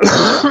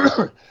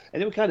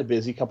 And they were kind of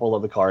busy, a couple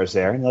of other cars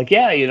there. And like,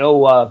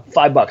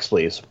 $5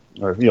 please.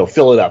 Or,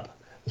 fill it up.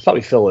 Let's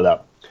probably fill it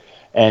up.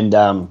 And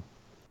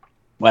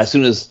as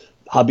soon as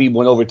Habib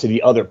went over to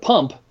the other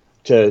pump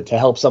to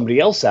help somebody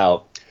else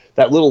out,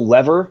 that little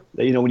lever,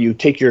 when you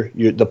take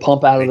the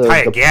pump out of the...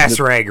 tie a gas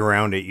rag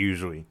around it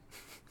usually.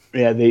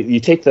 Yeah,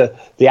 you take the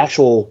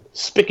actual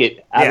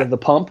spigot out of the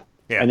pump,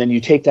 and then you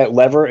take that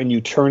lever and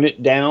you turn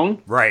it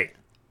down. Right.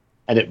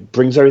 and it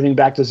brings everything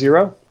back to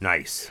zero.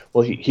 Nice.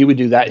 Well, he would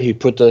do that. He'd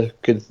put the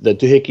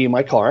doohickey in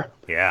my car.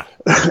 Yeah.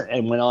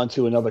 And went on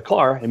to another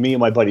car, and me and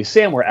my buddy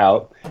Sam were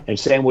out, and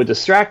Sam would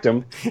distract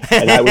him,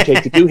 and I would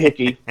take the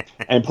doohickey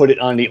and put it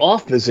on the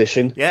off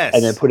position, Yes.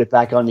 and then put it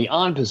back on the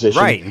on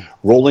position, Right.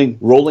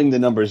 rolling the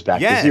numbers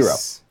back to zero.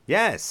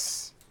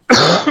 Yes.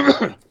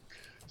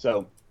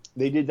 So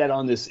they did that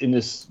on this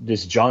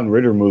John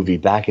Ritter movie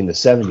back in the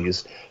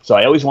 70s. So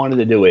I always wanted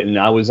to do it, and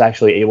I was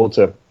actually able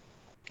to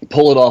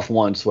pull it off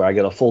once where I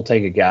got a full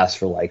tank of gas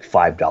for like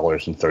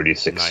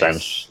 $5.36,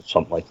 Nice.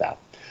 something like that.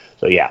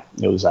 So yeah,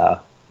 it was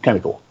kind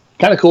of cool.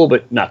 Kind of cool,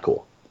 but not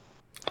cool.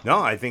 No,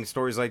 I think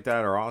stories like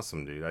that are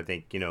awesome, dude. I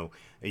think,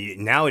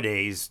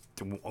 nowadays,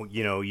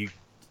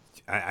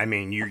 I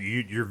mean,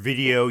 your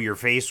video, your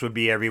face would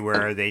be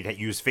everywhere. They'd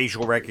use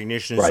facial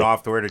recognition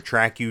software to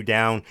track you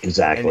down.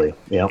 Exactly.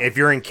 Yeah. If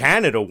you're in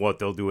Canada, what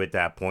they'll do at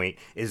that point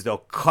is they'll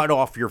cut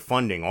off your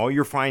funding, all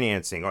your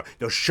financing, or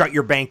they'll shut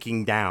your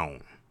banking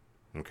down.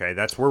 Okay,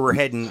 that's where we're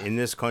heading in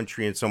this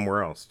country and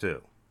somewhere else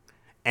too.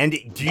 And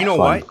do you know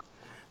what?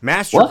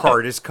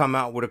 MasterCard has come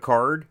out with a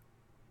card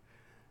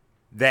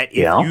that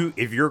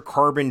if your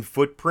carbon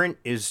footprint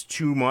is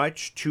too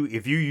much,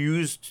 if you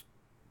used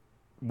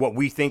what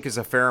we think is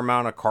a fair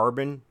amount of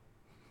carbon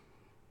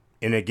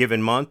in a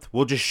given month,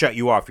 we'll just shut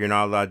you off. You're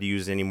not allowed to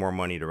use any more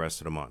money the rest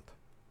of the month.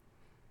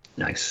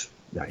 Nice.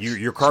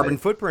 Your carbon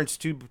footprint's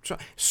too...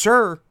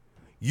 Sir,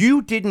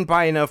 you didn't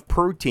buy enough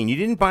protein. You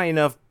didn't buy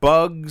enough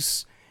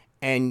bugs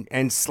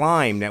and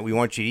slime that we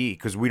want you to eat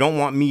because we don't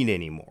want meat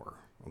anymore.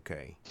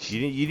 Okay,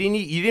 you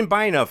didn't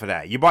buy enough of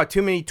that. You bought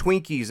too many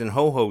Twinkies and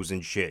Ho-Hos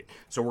and shit.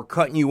 So we're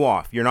cutting you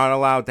off. You're not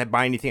allowed to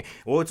buy anything.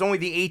 Well, it's only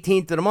the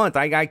 18th of the month.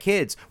 I got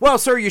kids. Well,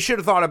 sir, you should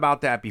have thought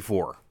about that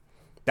before.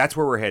 That's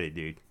where we're headed,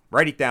 dude.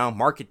 Write it down,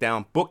 mark it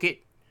down, book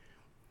it.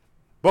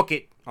 Book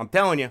it. I'm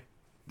telling you,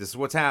 this is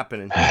what's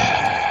happening.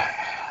 I'm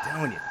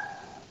telling you.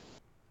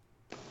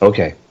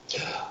 Okay.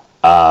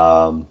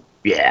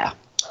 Yeah.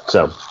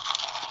 So.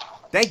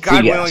 Thank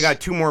God we only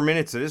got 2 more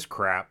minutes of this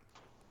crap.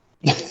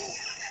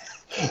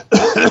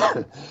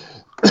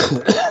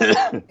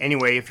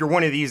 Anyway, if you're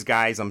one of these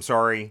guys, I'm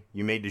sorry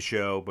you made the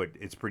show, but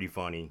it's pretty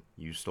funny.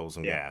 You stole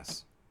some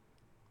gas.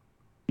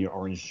 Your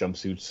orange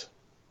jumpsuits.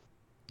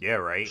 Yeah,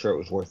 right. I'm sure it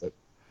was worth it.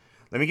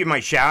 Let me give my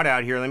shout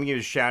out here. Let me give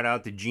a shout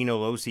out to Gino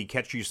Losi.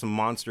 Catch you some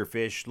monster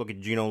fish. Look at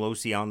Gino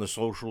Losi on the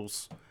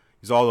socials.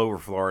 He's all over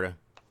Florida.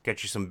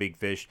 Catch you some big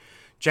fish.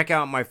 Check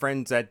out my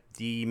friends at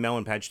the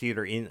Melon Patch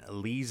Theater in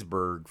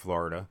Leesburg,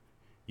 Florida.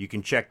 You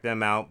can check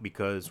them out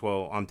because,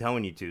 well, I'm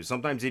telling you to.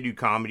 Sometimes they do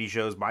comedy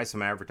shows, buy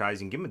some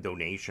advertising, give them a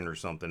donation or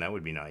something. That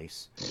would be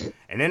nice.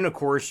 And then, of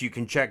course, you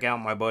can check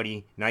out my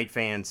buddy, Night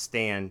Fan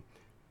Stan.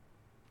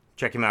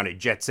 Check him out at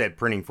Jet Set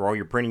Printing for all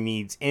your printing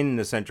needs in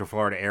the Central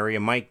Florida area.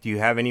 Mike, do you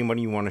have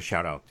anybody you want to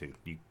shout out to?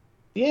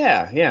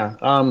 Yeah.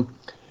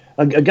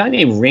 A guy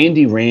named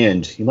Randy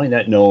Rand. You might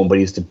not know him, but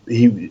he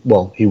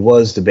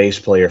was the bass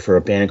player for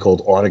a band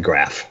called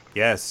Autograph.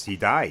 Yes, he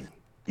died.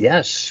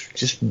 Yes,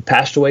 just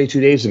passed away 2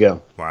 days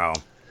ago. Wow.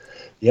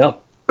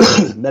 Yep.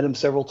 Met him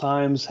several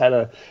times.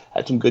 Had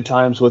some good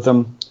times with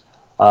him.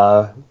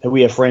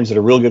 We have friends that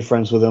are real good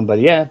friends with him. But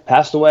yeah,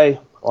 passed away.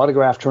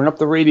 Autograph. Turn up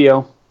the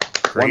radio.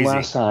 Crazy. One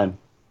last time.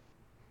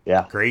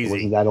 Yeah. Crazy. He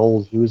wasn't that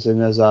old. He was in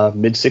his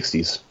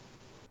mid-60s.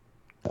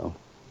 So.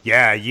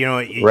 Yeah,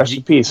 Rest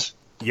in peace.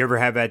 You ever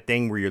have that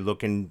thing where you're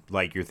looking,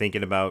 like you're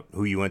thinking about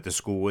who you went to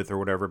school with or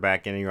whatever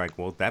back in, and you're like,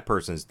 well, that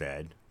person's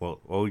dead.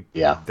 Well,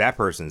 yeah, that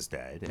person's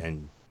dead,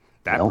 and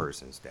that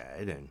person's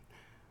dead, and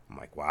I'm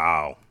like,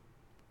 wow.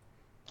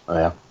 Oh,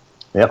 yeah.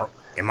 Yep.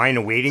 Am I in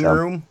a waiting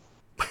room?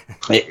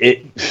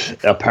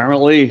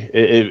 Apparently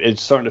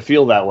it's starting to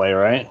feel that way,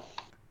 right?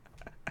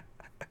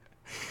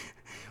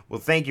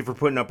 Well, thank you for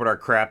putting up with our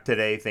crap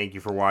today. Thank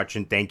you for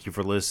watching. Thank you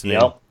for listening.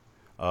 Yep.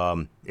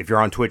 If you're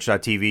on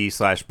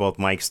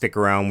twitch.tv/bothmikes, stick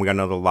around. We got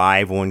another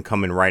live one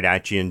coming right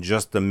at you in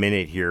just a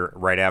minute here,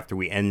 right after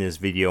we end this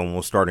video, and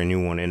we'll start a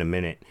new one in a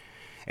minute.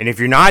 And if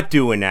you're not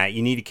doing that,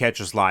 you need to catch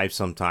us live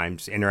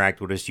sometimes.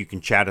 Interact with us. You can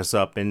chat us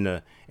up in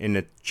the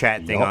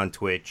chat thing on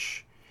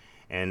Twitch.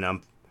 And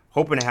I'm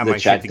hoping to have my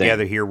shit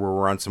together here where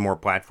we're on some more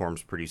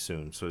platforms pretty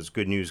soon. So it's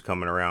good news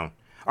coming around.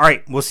 All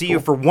right, we'll see you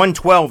for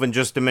 112 in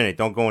just a minute.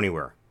 Don't go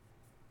anywhere.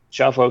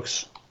 Ciao,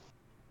 folks.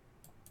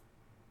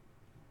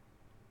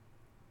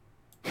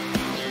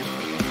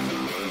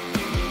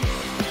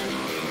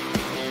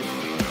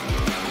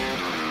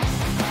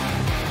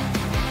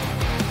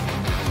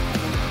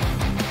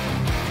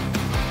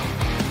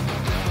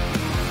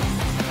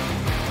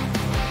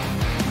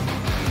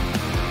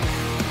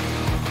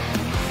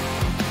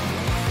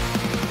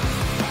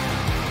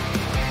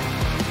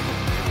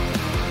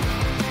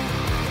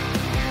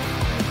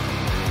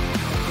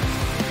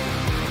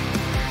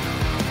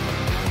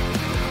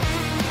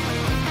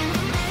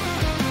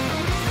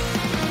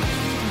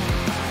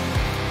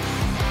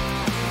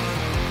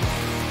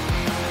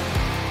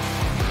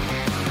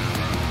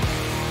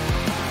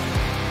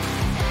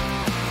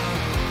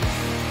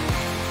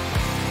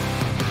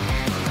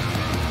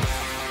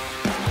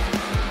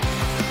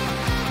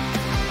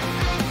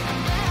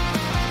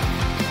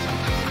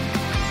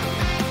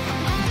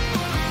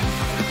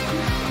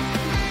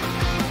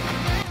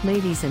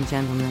 Ladies and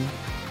gentlemen,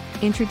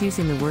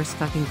 introducing the worst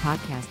fucking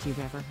podcast you've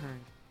ever heard.